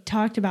when we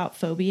talked about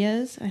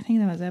phobias, I think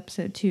that was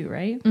episode 2,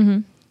 right? Mm-hmm.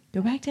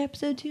 Go back to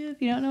episode 2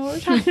 if you don't know what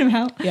we're talking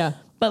about. Yeah.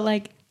 But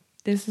like,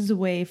 this is a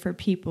way for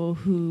people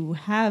who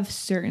have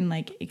certain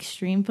like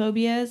extreme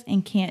phobias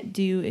and can't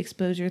do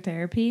exposure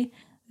therapy.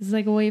 This is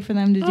like a way for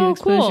them to do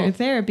exposure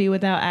therapy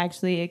without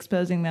actually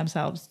exposing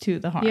themselves to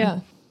the harm.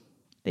 Yeah.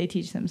 They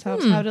teach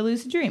themselves how to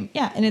lucid dream.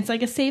 Yeah. And it's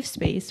like a safe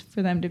space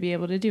for them to be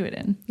able to do it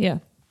in. Yeah.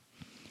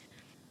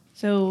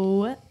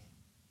 So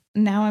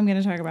now I'm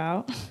going to talk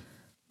about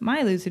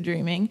my lucid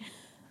dreaming.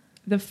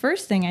 The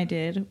first thing I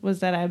did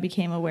was that I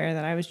became aware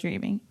that I was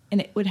dreaming,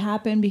 and it would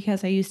happen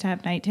because I used to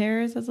have night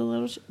terrors as a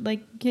little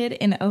kid,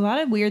 and a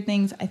lot of weird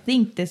things. I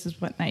think this is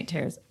what night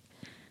terrors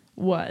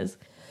was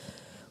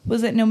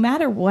that no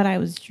matter what I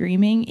was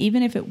dreaming,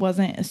 even if it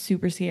wasn't a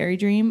super scary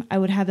dream, I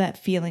would have that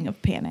feeling of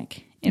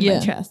panic in my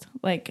chest.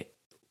 Like,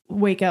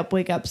 wake up,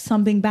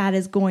 something bad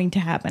is going to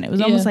happen. It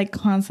was almost like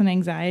constant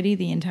anxiety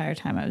the entire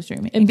time I was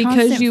dreaming. And because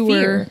constant you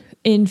fear. were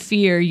in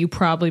fear, you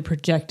probably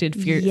projected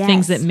fear,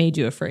 things that made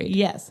you afraid.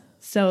 Yes.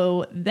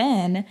 So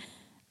then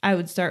I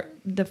would start,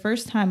 the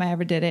first time I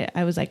ever did it,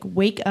 I was like,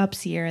 wake up,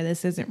 Sierra,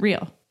 this isn't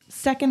real.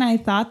 Second I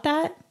thought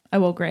that, I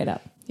woke right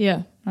up.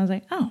 Yeah. I was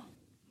like, oh,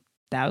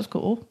 that was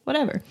cool.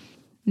 Whatever.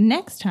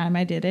 Next time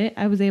I did it,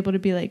 I was able to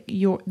be like,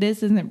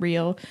 this isn't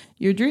real.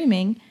 You're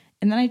dreaming.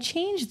 And then I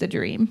changed the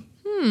dream.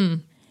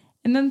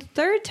 And then the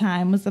third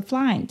time was the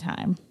flying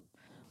time,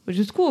 which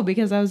was cool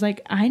because I was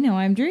like, I know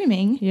I'm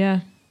dreaming.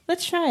 Yeah.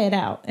 Let's try it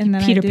out. And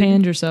then Peter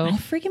Panned yourself. I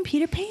freaking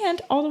Peter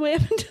Panned all the way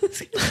up into the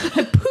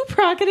sky. I poop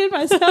rocketed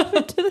myself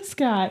into the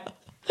sky.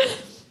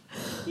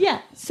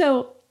 Yeah.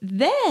 So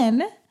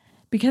then,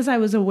 because I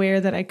was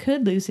aware that I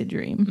could lucid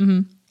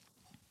dream,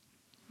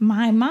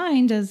 my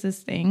mind does this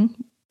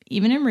thing,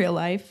 even in real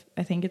life.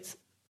 I think it's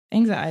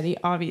anxiety,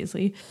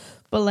 obviously.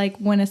 But like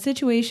when a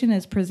situation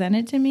is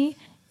presented to me,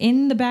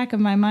 in the back of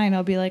my mind,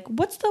 I'll be like,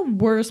 what's the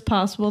worst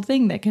possible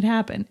thing that could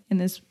happen in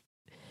this?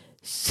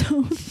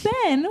 So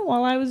then,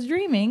 while I was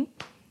dreaming,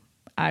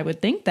 I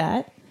would think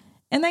that.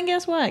 And then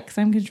guess what? Because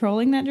I'm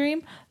controlling that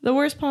dream, the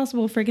worst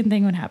possible freaking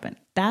thing would happen.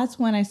 That's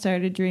when I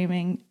started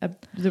dreaming of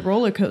the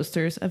roller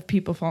coasters of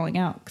people falling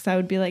out. Because I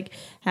would be like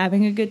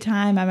having a good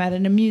time. I'm at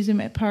an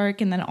amusement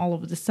park. And then all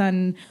of a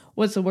sudden,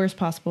 what's the worst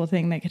possible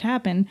thing that could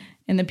happen?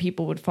 And the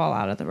people would fall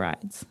out of the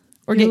rides.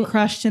 Or get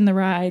crushed in the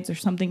rides or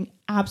something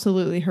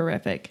absolutely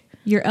horrific.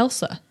 You're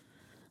Elsa.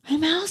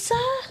 I'm Elsa?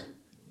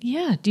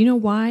 Yeah. Do you know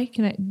why?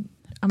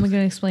 I'm going to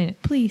explain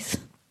it. Please.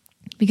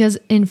 Because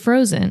in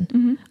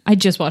Frozen, I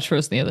just watched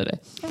Frozen the other day.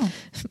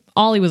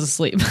 Ollie was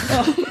asleep.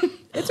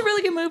 It's a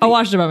really good movie. I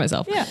watched it by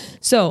myself. Yeah.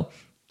 So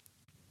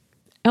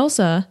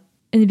Elsa,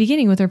 in the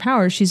beginning with her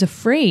powers, she's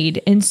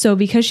afraid. And so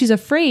because she's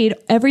afraid,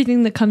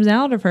 everything that comes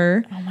out of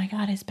her Oh my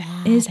God, it's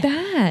bad. is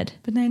bad.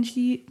 But then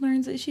she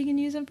learns that she can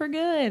use them for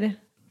good.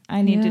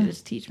 I need to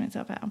just teach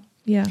myself how.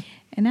 Yeah.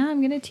 And now I'm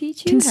going to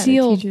teach you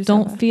Conceal, how to teach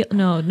yourself don't feel.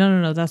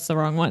 No. That's the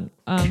wrong one.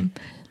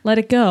 Let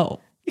it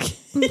go.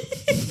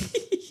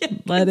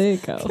 Let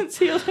it go.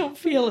 Conceal, don't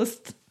feel.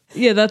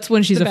 Yeah, that's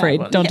when she's The bad afraid.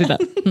 one, Don't do yeah.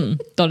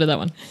 that. Don't do that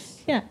one.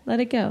 Yeah, let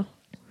it go.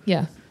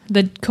 Yeah.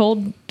 The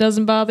cold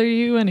doesn't bother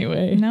you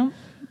anyway. No,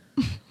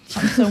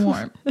 I'm so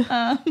warm.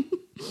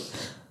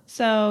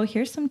 So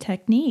here's some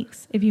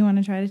techniques if you want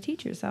to try to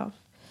teach yourself.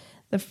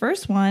 The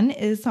first one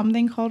is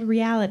something called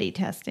reality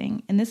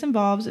testing, and this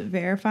involves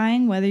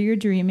verifying whether you're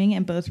dreaming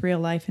in both real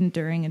life and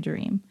during a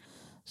dream.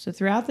 So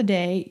throughout the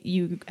day,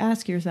 you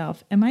ask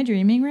yourself, am I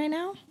dreaming right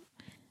now?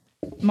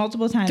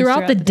 Multiple times.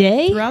 Throughout the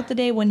day? Throughout the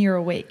day when you're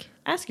awake.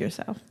 Ask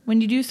yourself.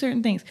 When you do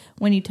certain things,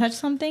 when you touch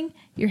something,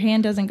 your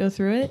hand doesn't go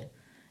through it,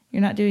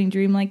 you're not doing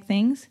dreamlike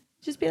things,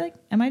 just be like,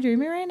 am I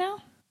dreaming right now?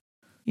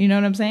 You know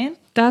what I'm saying?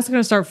 That's going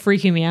to start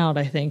freaking me out,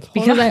 I think,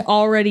 because I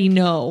already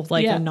know,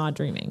 Yeah. I'm not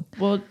dreaming.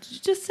 Well,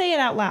 just say it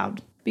out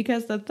loud,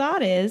 because the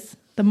thought is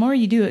the more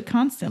you do it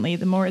constantly,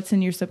 the more it's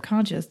in your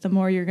subconscious, the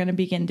more you're going to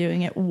begin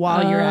doing it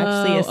while you're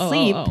actually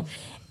asleep.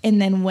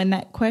 And then when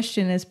that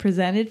question is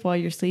presented while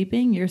you're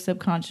sleeping, your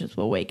subconscious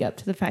will wake up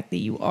to the fact that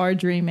you are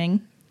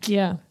dreaming.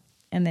 Yeah.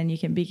 And then you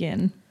can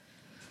begin.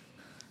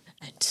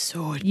 And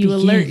so You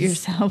alert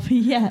yourself.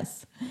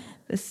 Yes.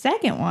 The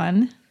second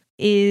one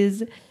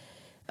is,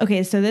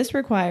 okay, so this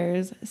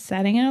requires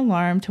setting an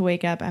alarm to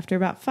wake up after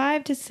about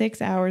 5 to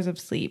 6 hours of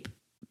sleep,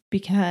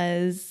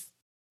 because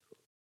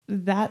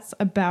that's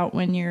about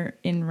when you're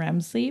in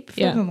REM sleep for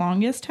the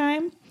longest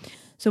time.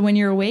 So when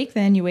you're awake,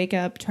 then you wake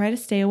up, try to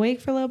stay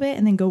awake for a little bit,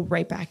 and then go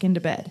right back into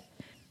bed.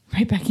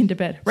 Right back into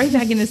bed. Right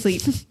back into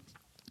sleep.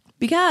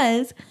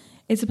 Because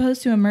it's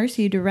supposed to immerse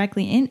you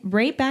directly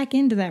right back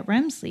into that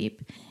REM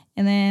sleep.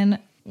 And then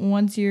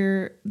once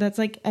that's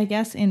like, I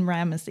guess in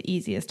REM is the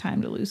easiest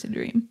time to lucid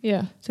dream.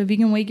 Yeah. So if you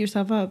can wake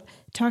yourself up,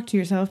 talk to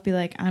yourself, be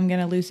like, I'm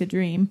going to lucid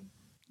dream,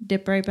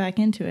 dip right back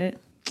into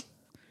it.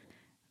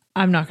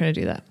 I'm not going to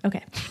do that.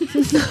 Okay.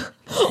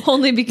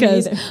 Only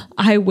because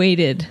I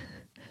waited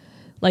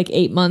like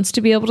 8 months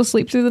to be able to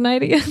sleep through the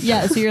night again.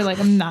 Yeah. So you're like,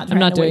 I'm not trying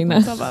to doing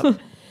wake that. myself up.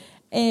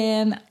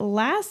 And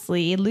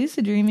lastly,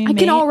 lucid dreaming. I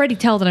can already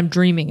tell that I'm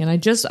dreaming, and I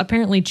just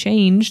apparently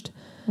changed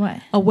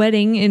What? a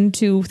wedding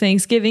into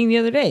Thanksgiving the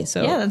other day.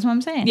 So Yeah, that's what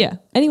I'm saying. yeah.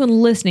 Anyone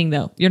listening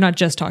though, you're not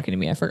just talking to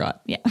me. I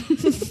forgot. Yeah.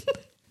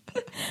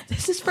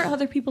 This is for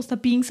other people.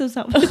 Stop being so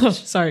selfish.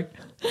 Sorry.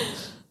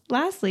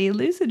 Lastly,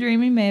 lucid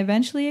dreaming may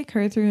eventually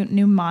occur through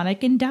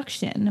mnemonic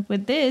induction.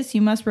 With this,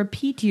 you must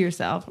repeat to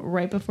yourself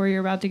right before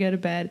you're about to go to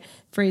bed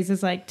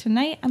phrases like,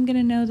 tonight I'm going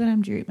to know that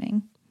I'm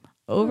dreaming,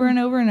 over and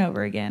over and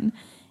over again,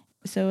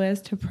 so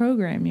as to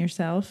program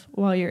yourself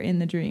while you're in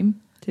the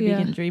dream to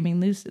begin dreaming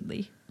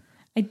lucidly.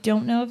 I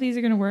don't know if these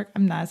are going to work.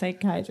 I'm not a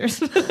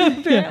psychiatrist.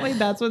 Apparently,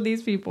 that's what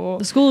these people...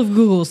 The School of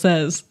Google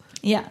says.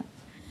 Yeah.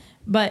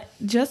 But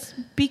just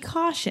be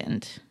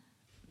cautioned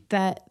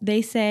that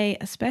they say,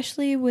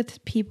 especially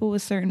with people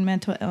with certain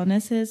mental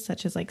illnesses,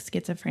 such as like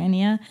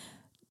schizophrenia,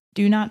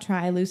 do not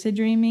try lucid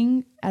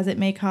dreaming, as it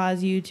may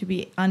cause you to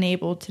be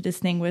unable to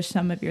distinguish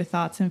some of your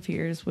thoughts and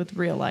fears with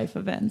real life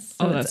events.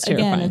 So that's again,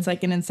 terrifying. it's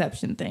like an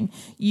Inception thing.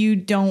 You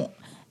don't,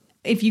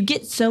 if you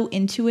get so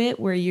into it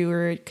where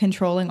you're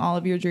controlling all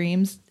of your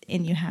dreams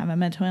and you have a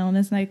mental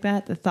illness like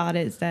that, the thought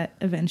is that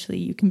eventually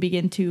you can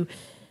begin to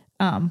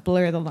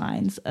blur the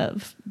lines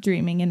of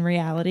dreaming and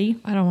reality.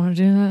 I don't want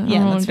to do that.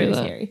 Yeah, that's very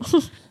scary.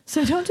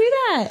 So don't do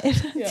that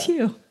if that's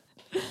you.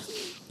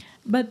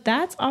 But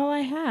that's all I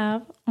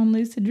have on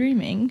lucid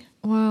dreaming.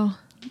 Wow.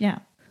 Yeah.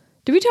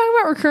 Did we talk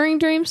about recurring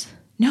dreams?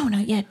 No,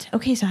 not yet.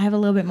 Okay, so I have a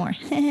little bit more.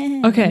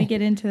 Okay. Let me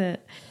get into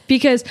it.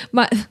 Because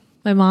my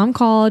mom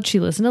called. She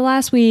listened to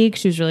last week.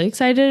 She was really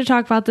excited to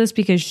talk about this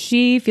because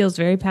she feels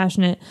very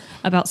passionate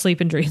about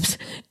sleep and dreams.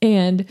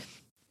 And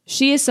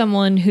she is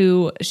someone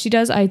who, she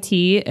does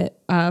IT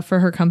for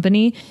her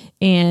company,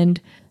 and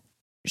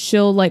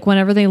she'll, like,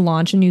 whenever they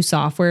launch a new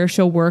software,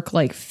 she'll work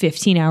like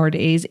 15-hour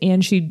days,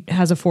 and she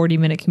has a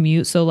 40-minute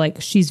commute. So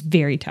like she's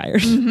very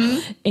tired.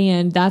 Mm-hmm.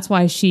 And that's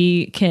why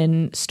she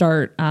can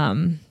start,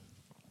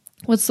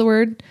 what's the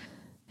word?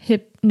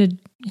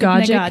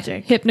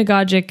 Hypnagogic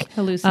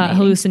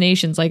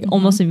hallucinations, like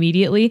almost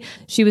immediately.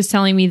 She was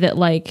telling me that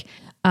like,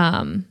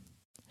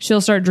 she'll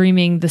start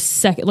dreaming the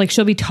second, like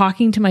she'll be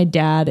talking to my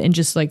dad and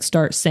just like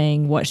start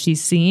saying what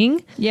she's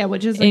seeing. Yeah,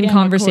 which is in again,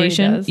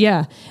 conversation. what Corey does.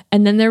 Yeah.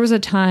 And then there was a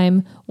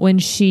time when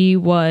she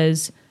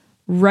was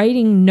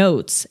writing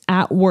notes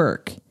at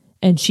work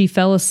and she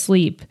fell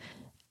asleep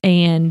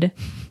and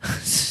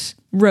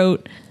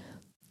wrote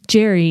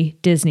Jerry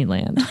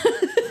Disneyland.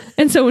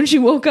 And so when she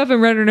woke up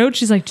and read her notes,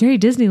 she's like, Jerry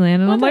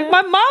Disneyland. And I'm like,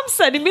 my mom's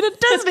sending me to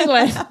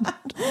Disneyland.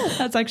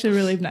 That's actually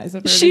really nice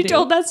of her. She to do.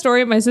 told that story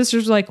and my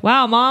sister's like,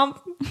 wow, Mom,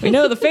 we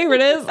know who the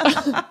favorite is.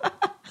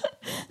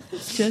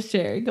 Just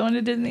Jerry going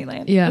to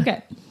Disneyland. Yeah.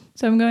 Okay.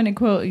 So I'm going to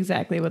quote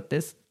exactly what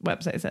this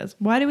website says.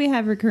 Why do we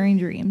have recurring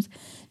dreams?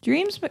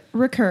 Dreams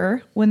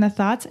recur when the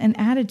thoughts and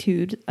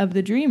attitude of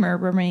the dreamer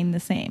remain the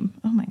same.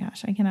 Oh my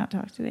gosh, I cannot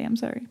talk today. I'm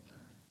sorry.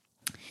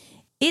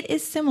 It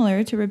is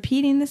similar to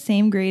repeating the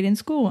same grade in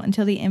school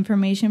until the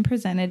information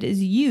presented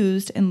is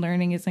used and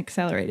learning is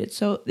accelerated.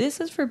 So this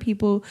is for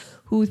people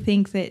who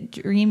think that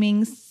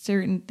dreaming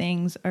certain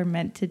things are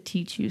meant to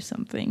teach you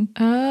something.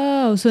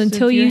 Oh, so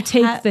until if you you're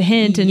take the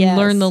hint and Yes.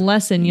 learn the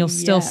lesson, you'll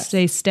still Yes.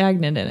 stay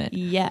stagnant in it.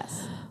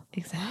 Yes,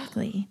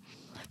 exactly.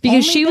 Because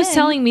Only she was then-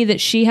 telling me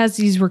that she has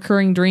these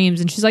recurring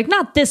dreams and she's like,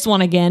 not this one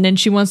again. And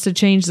she wants to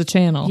change the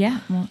channel. Yeah,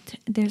 well,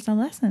 there's a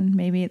lesson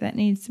maybe that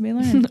needs to be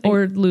learned.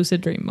 Or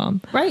lucid dream mom.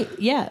 Right,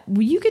 yeah.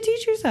 Well, you could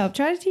teach yourself.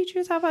 Try to teach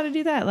yourself how to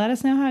do that. Let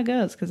us know how it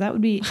goes because that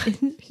would be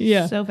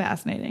Yeah. so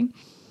fascinating.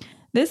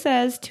 This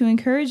says, to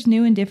encourage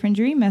new and different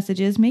dream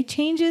messages, make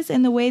changes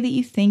in the way that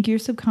you think your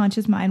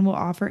subconscious mind will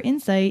offer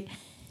insight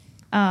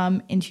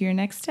into your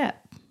next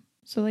step.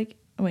 So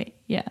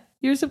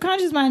your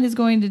subconscious mind is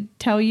going to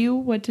tell you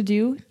what to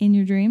do in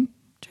your dream.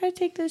 Try to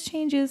take those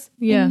changes.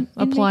 Yeah, and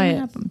apply make it.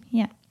 them happen.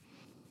 Yeah.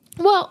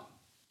 Well,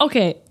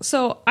 okay.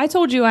 So I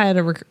told you I had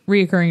a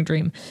reoccurring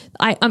dream.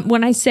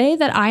 When I say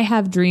that I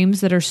have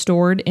dreams that are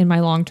stored in my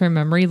long-term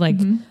memory, like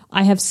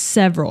I have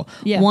several.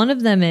 Yeah. One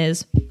of them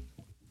is,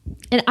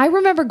 and I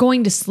remember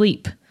going to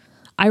sleep.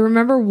 I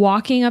remember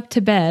walking up to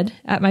bed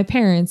at my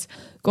parents',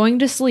 going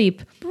to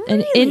sleep,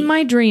 and in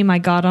my dream, I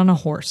got on a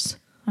horse.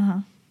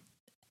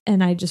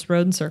 And I just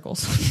rode in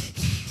circles.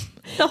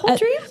 The whole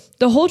dream?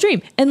 The whole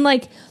dream. And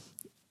like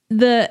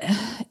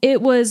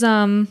it was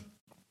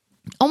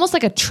almost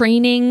like a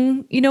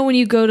training, when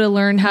you go to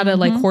learn how to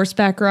like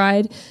horseback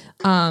ride,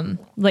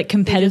 like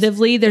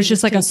competitively, there's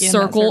just like a take you in that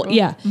circle. circle.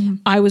 Yeah.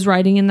 I was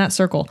riding in that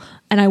circle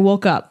and I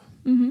woke up.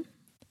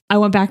 I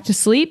went back to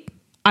sleep.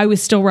 I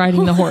was still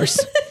riding the horse.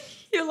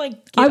 You're like,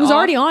 I was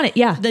already on it.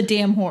 Yeah. the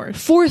damn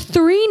horse. For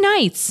 3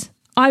 nights,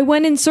 I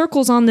went in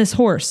circles on this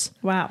horse.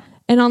 Wow.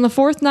 And on the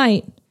 4th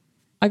night,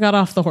 I got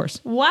off the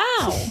horse.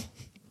 Wow.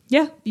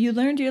 Yeah. You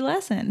learned your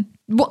lesson.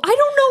 Well, I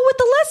don't know what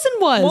the lesson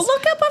was. Well,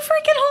 look up a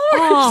freaking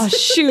Oh, horse.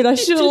 shoot. I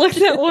should have looked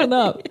that one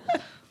up.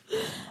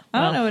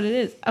 I don't know what it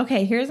is.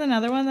 Okay, here's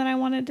another one that I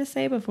wanted to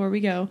say before we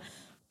go,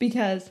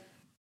 because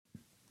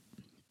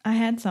I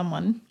had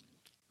someone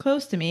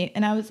close to me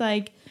and I was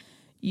like,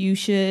 you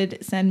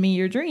should send me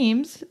your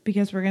dreams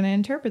because we're going to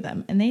interpret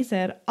them. And they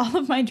said, all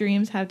of my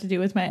dreams have to do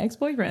with my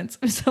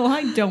ex-boyfriends. So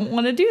I don't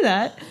want to do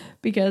that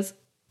because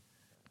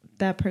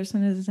that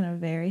person is in a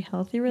very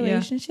healthy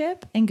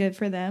relationship and good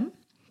for them.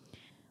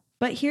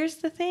 But here's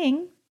the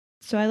thing.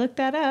 So I looked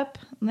that up.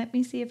 Let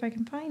me see if I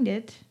can find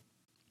it.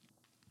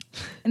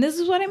 And this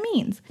is what it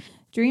means.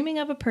 Dreaming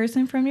of a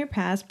person from your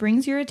past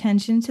brings your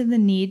attention to the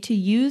need to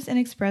use and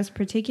express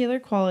particular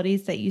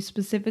qualities that you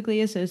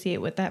specifically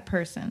associate with that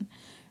person.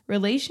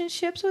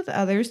 Relationships with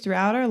others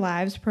throughout our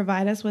lives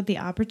provide us with the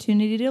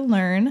opportunity to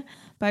learn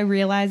by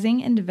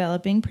realizing and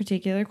developing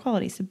particular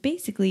qualities. So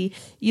basically,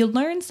 you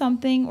learn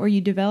something or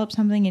you develop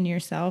something in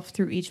yourself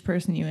through each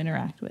person you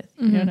interact with.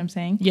 You know what I'm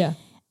saying? Yeah.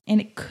 And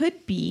it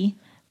could be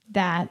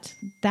that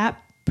that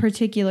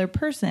particular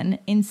person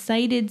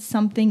incited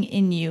something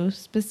in you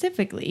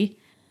specifically,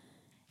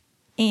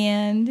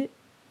 and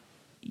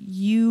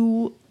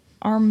you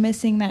are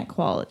missing that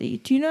quality.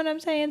 Do you know what I'm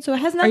saying? So it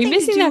has Are nothing you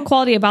missing to do that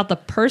quality about the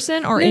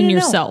person or No, in no, no.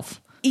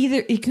 yourself?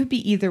 Either it could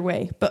be either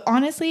way, but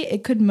honestly,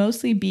 it could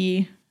mostly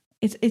be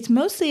it's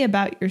mostly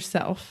about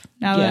yourself.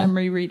 Now that Yeah. I'm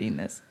rereading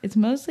this, it's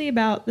mostly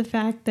about the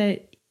fact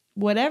that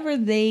whatever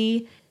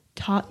they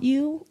taught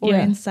you or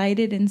Yeah.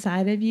 incited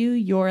inside of you,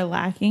 you're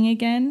lacking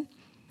again.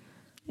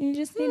 You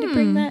just need to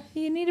bring that.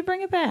 You need to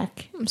bring it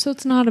back. So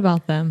it's not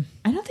about them.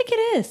 I don't think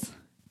it is.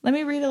 Let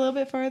me read a little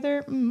bit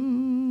farther.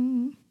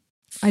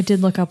 I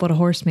did look up what a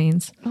horse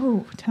means.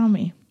 Oh, tell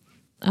me.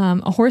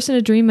 A horse in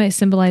a dream might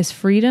symbolize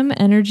freedom,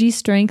 energy,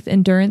 strength,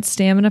 endurance,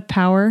 stamina,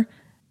 power,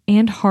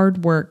 and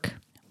hard work.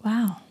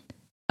 Wow.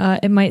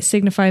 It might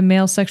signify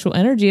male sexual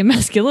energy and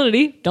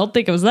masculinity. Don't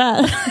think it was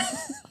that.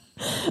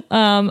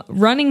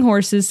 Running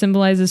horses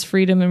symbolizes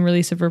freedom and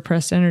release of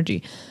repressed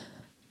energy.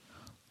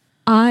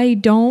 I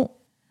don't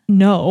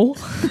know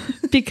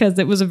because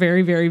it was a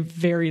very, very,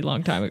 very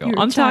long time ago. You were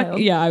a I'm child.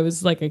 talking. Yeah, I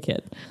was like a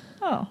kid.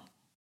 Oh.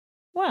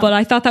 Wow. But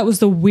I thought that was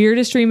the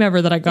weirdest dream ever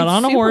that I got It's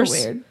on a super horse.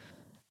 Weird.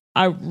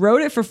 I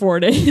rode it for 4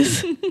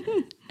 days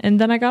and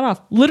then I got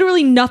off.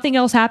 Literally nothing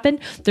else happened.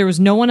 There was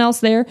no one else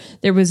there.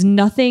 There was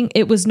nothing.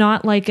 It was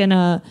not like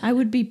I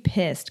would be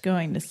pissed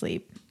going to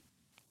sleep.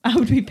 I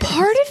would be pissed.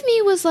 part of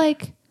me was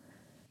like,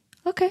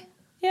 okay.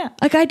 Yeah.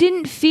 Like I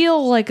didn't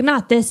feel like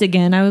not this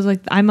again. I was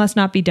like, I must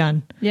not be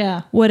done.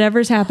 Yeah.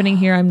 Whatever's happening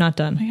here, I'm not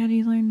Oh done. my God,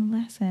 you learned the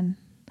lesson.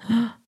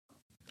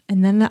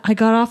 And then I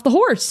got off the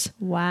horse.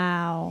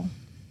 Wow.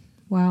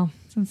 Wow.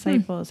 It's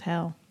insightful as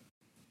hell.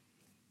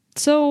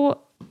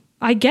 So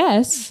I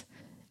guess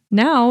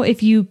now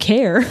if you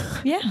care,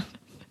 Yeah.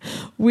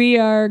 we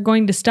are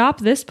going to stop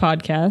this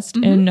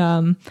podcast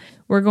and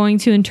we're we're going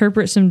to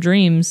interpret some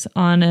dreams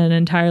on an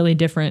entirely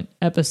different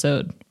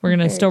episode. We're going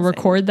to still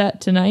record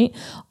that tonight.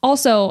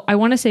 Also, I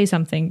want to say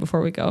something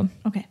before we go.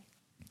 Okay.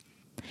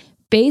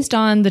 Based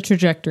on the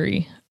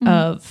trajectory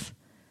of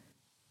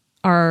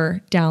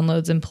our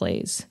downloads and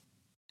plays,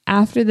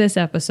 after this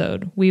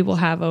episode, we will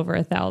have over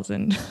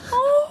 1,000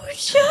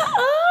 Shut up.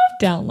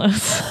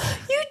 downloads.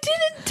 You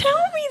didn't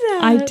tell me that.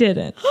 I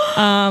didn't.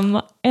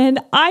 And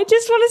I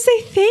just want to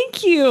say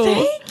thank you.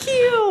 Thank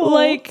you.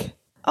 Like,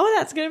 oh,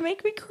 that's going to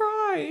make me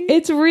cry.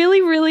 it's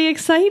really, really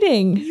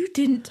exciting. You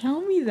didn't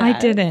tell me that. I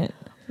didn't.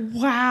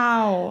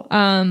 Wow.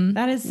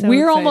 That is so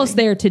We're exciting. almost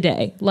there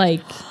today.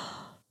 Like,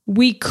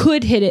 we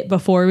could hit it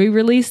before we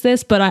release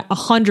this, but I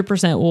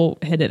 100% will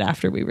hit it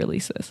after we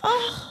release this.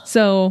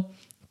 So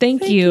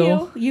thank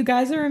you. You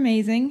guys are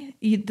amazing.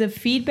 The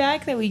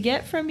feedback that we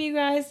get from you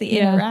guys, the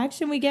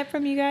interaction we get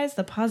from you guys,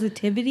 the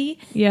positivity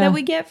that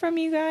we get from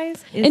you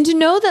guys. And to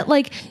know that,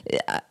 like,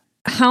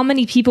 how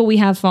many people we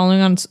have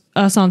following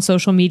us on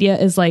social media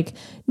is, like,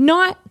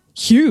 not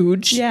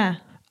huge. Yeah.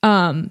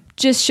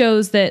 Just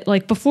shows that,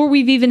 like, before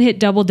we've even hit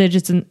double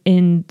digits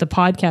in the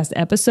podcast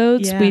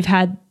episodes, we've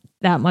had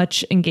that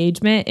much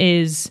engagement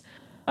is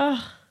really,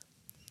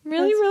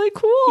 really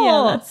cool.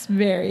 Yeah, that's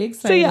very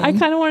exciting. So yeah, I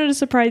kind of wanted to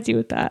surprise you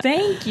with that.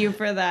 Thank you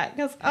for that.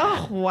 Because,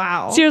 oh,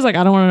 wow. Sierra's like,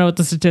 I don't want to know what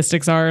the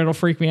statistics are. It'll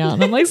freak me out.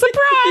 And I'm like,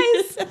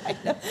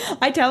 surprise.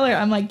 I tell her,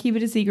 I'm like, keep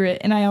it a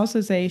secret. And I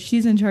also say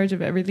she's in charge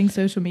of everything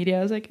social media.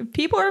 I was like, if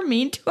people are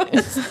mean to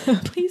us,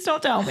 please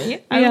don't tell me.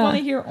 I want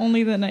to hear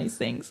only the nice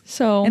things.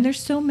 So, and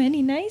there's so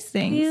many nice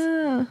things.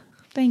 Yeah.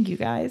 Thank you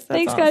guys.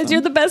 Thanks, guys.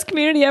 You're the best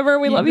community ever.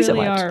 We love you so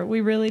much.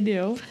 We really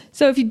do.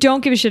 So if you don't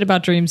give a shit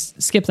about dreams,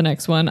 skip the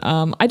next one.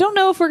 I don't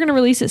know if we're going to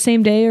release it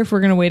same day or if we're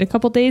going to wait a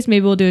couple days.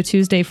 Maybe we'll do a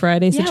Tuesday,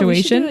 Friday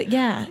situation. We should do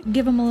it.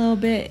 Give them a little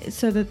bit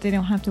so that they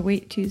don't have to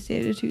wait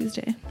Tuesday to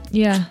Tuesday.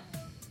 Yeah.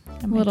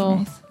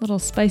 Little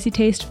spicy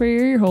taste for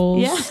your ear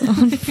holes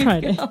on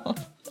Friday.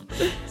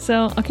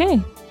 So,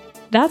 okay.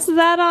 That's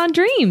that on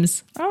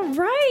dreams. All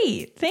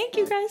right. Thank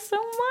you guys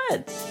so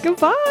much.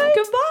 Goodbye.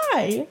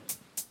 Goodbye.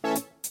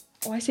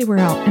 Oh, I say we're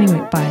out.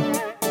 Anyway,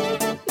 bye.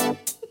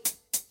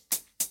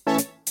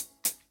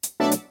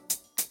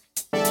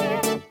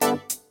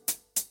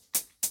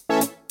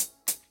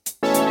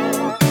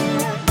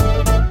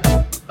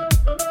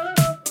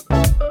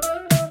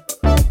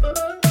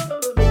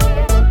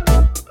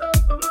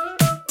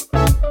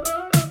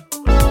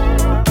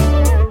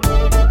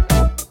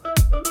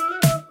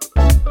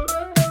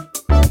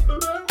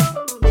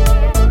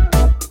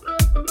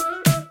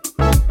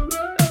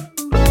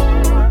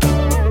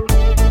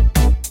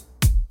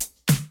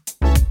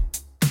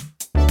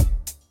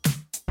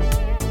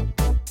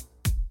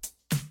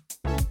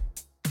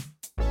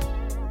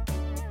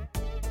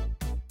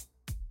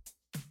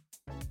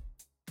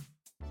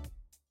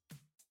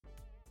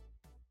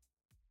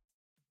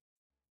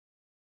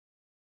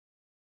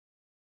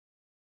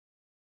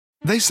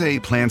 They say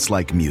plants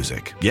like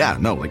music. Yeah,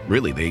 no, like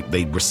really,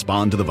 they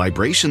respond to the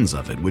vibrations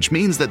of it, which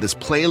means that this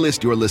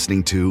playlist you're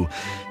listening to,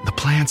 the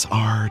plants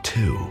are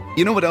too.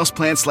 You know what else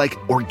plants like?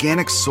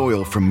 Organic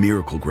soil from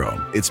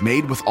Miracle-Gro. It's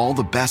made with all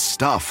the best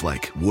stuff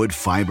like wood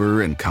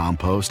fiber and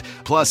compost.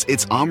 Plus,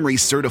 it's OMRI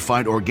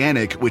certified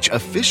organic, which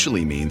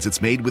officially means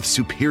it's made with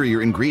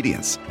superior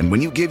ingredients. And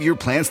when you give your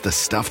plants the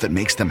stuff that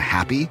makes them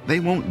happy,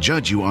 they won't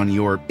judge you on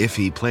your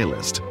iffy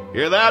playlist.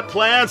 Hear that,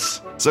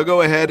 plants? So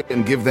go ahead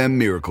and give them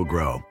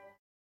Miracle-Gro.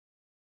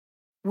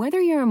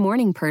 Whether you're a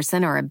morning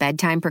person or a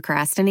bedtime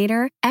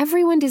procrastinator,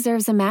 everyone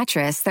deserves a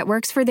mattress that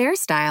works for their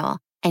style.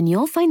 And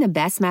you'll find the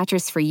best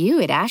mattress for you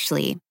at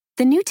Ashley.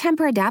 The new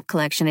Tempur-Adapt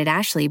collection at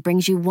Ashley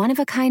brings you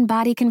one-of-a-kind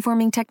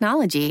body-conforming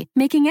technology,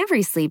 making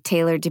every sleep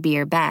tailored to be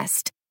your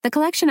best. The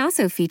collection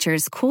also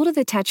features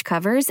cool-to-the-touch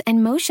covers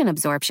and motion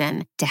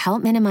absorption to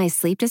help minimize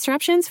sleep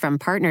disruptions from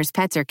partners,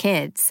 pets, or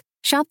kids.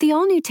 Shop the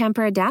all-new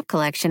Tempur-Adapt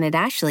collection at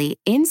Ashley,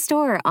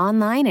 in-store or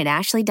online at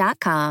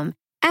ashley.com.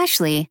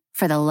 Ashley,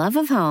 for the love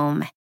of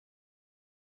home.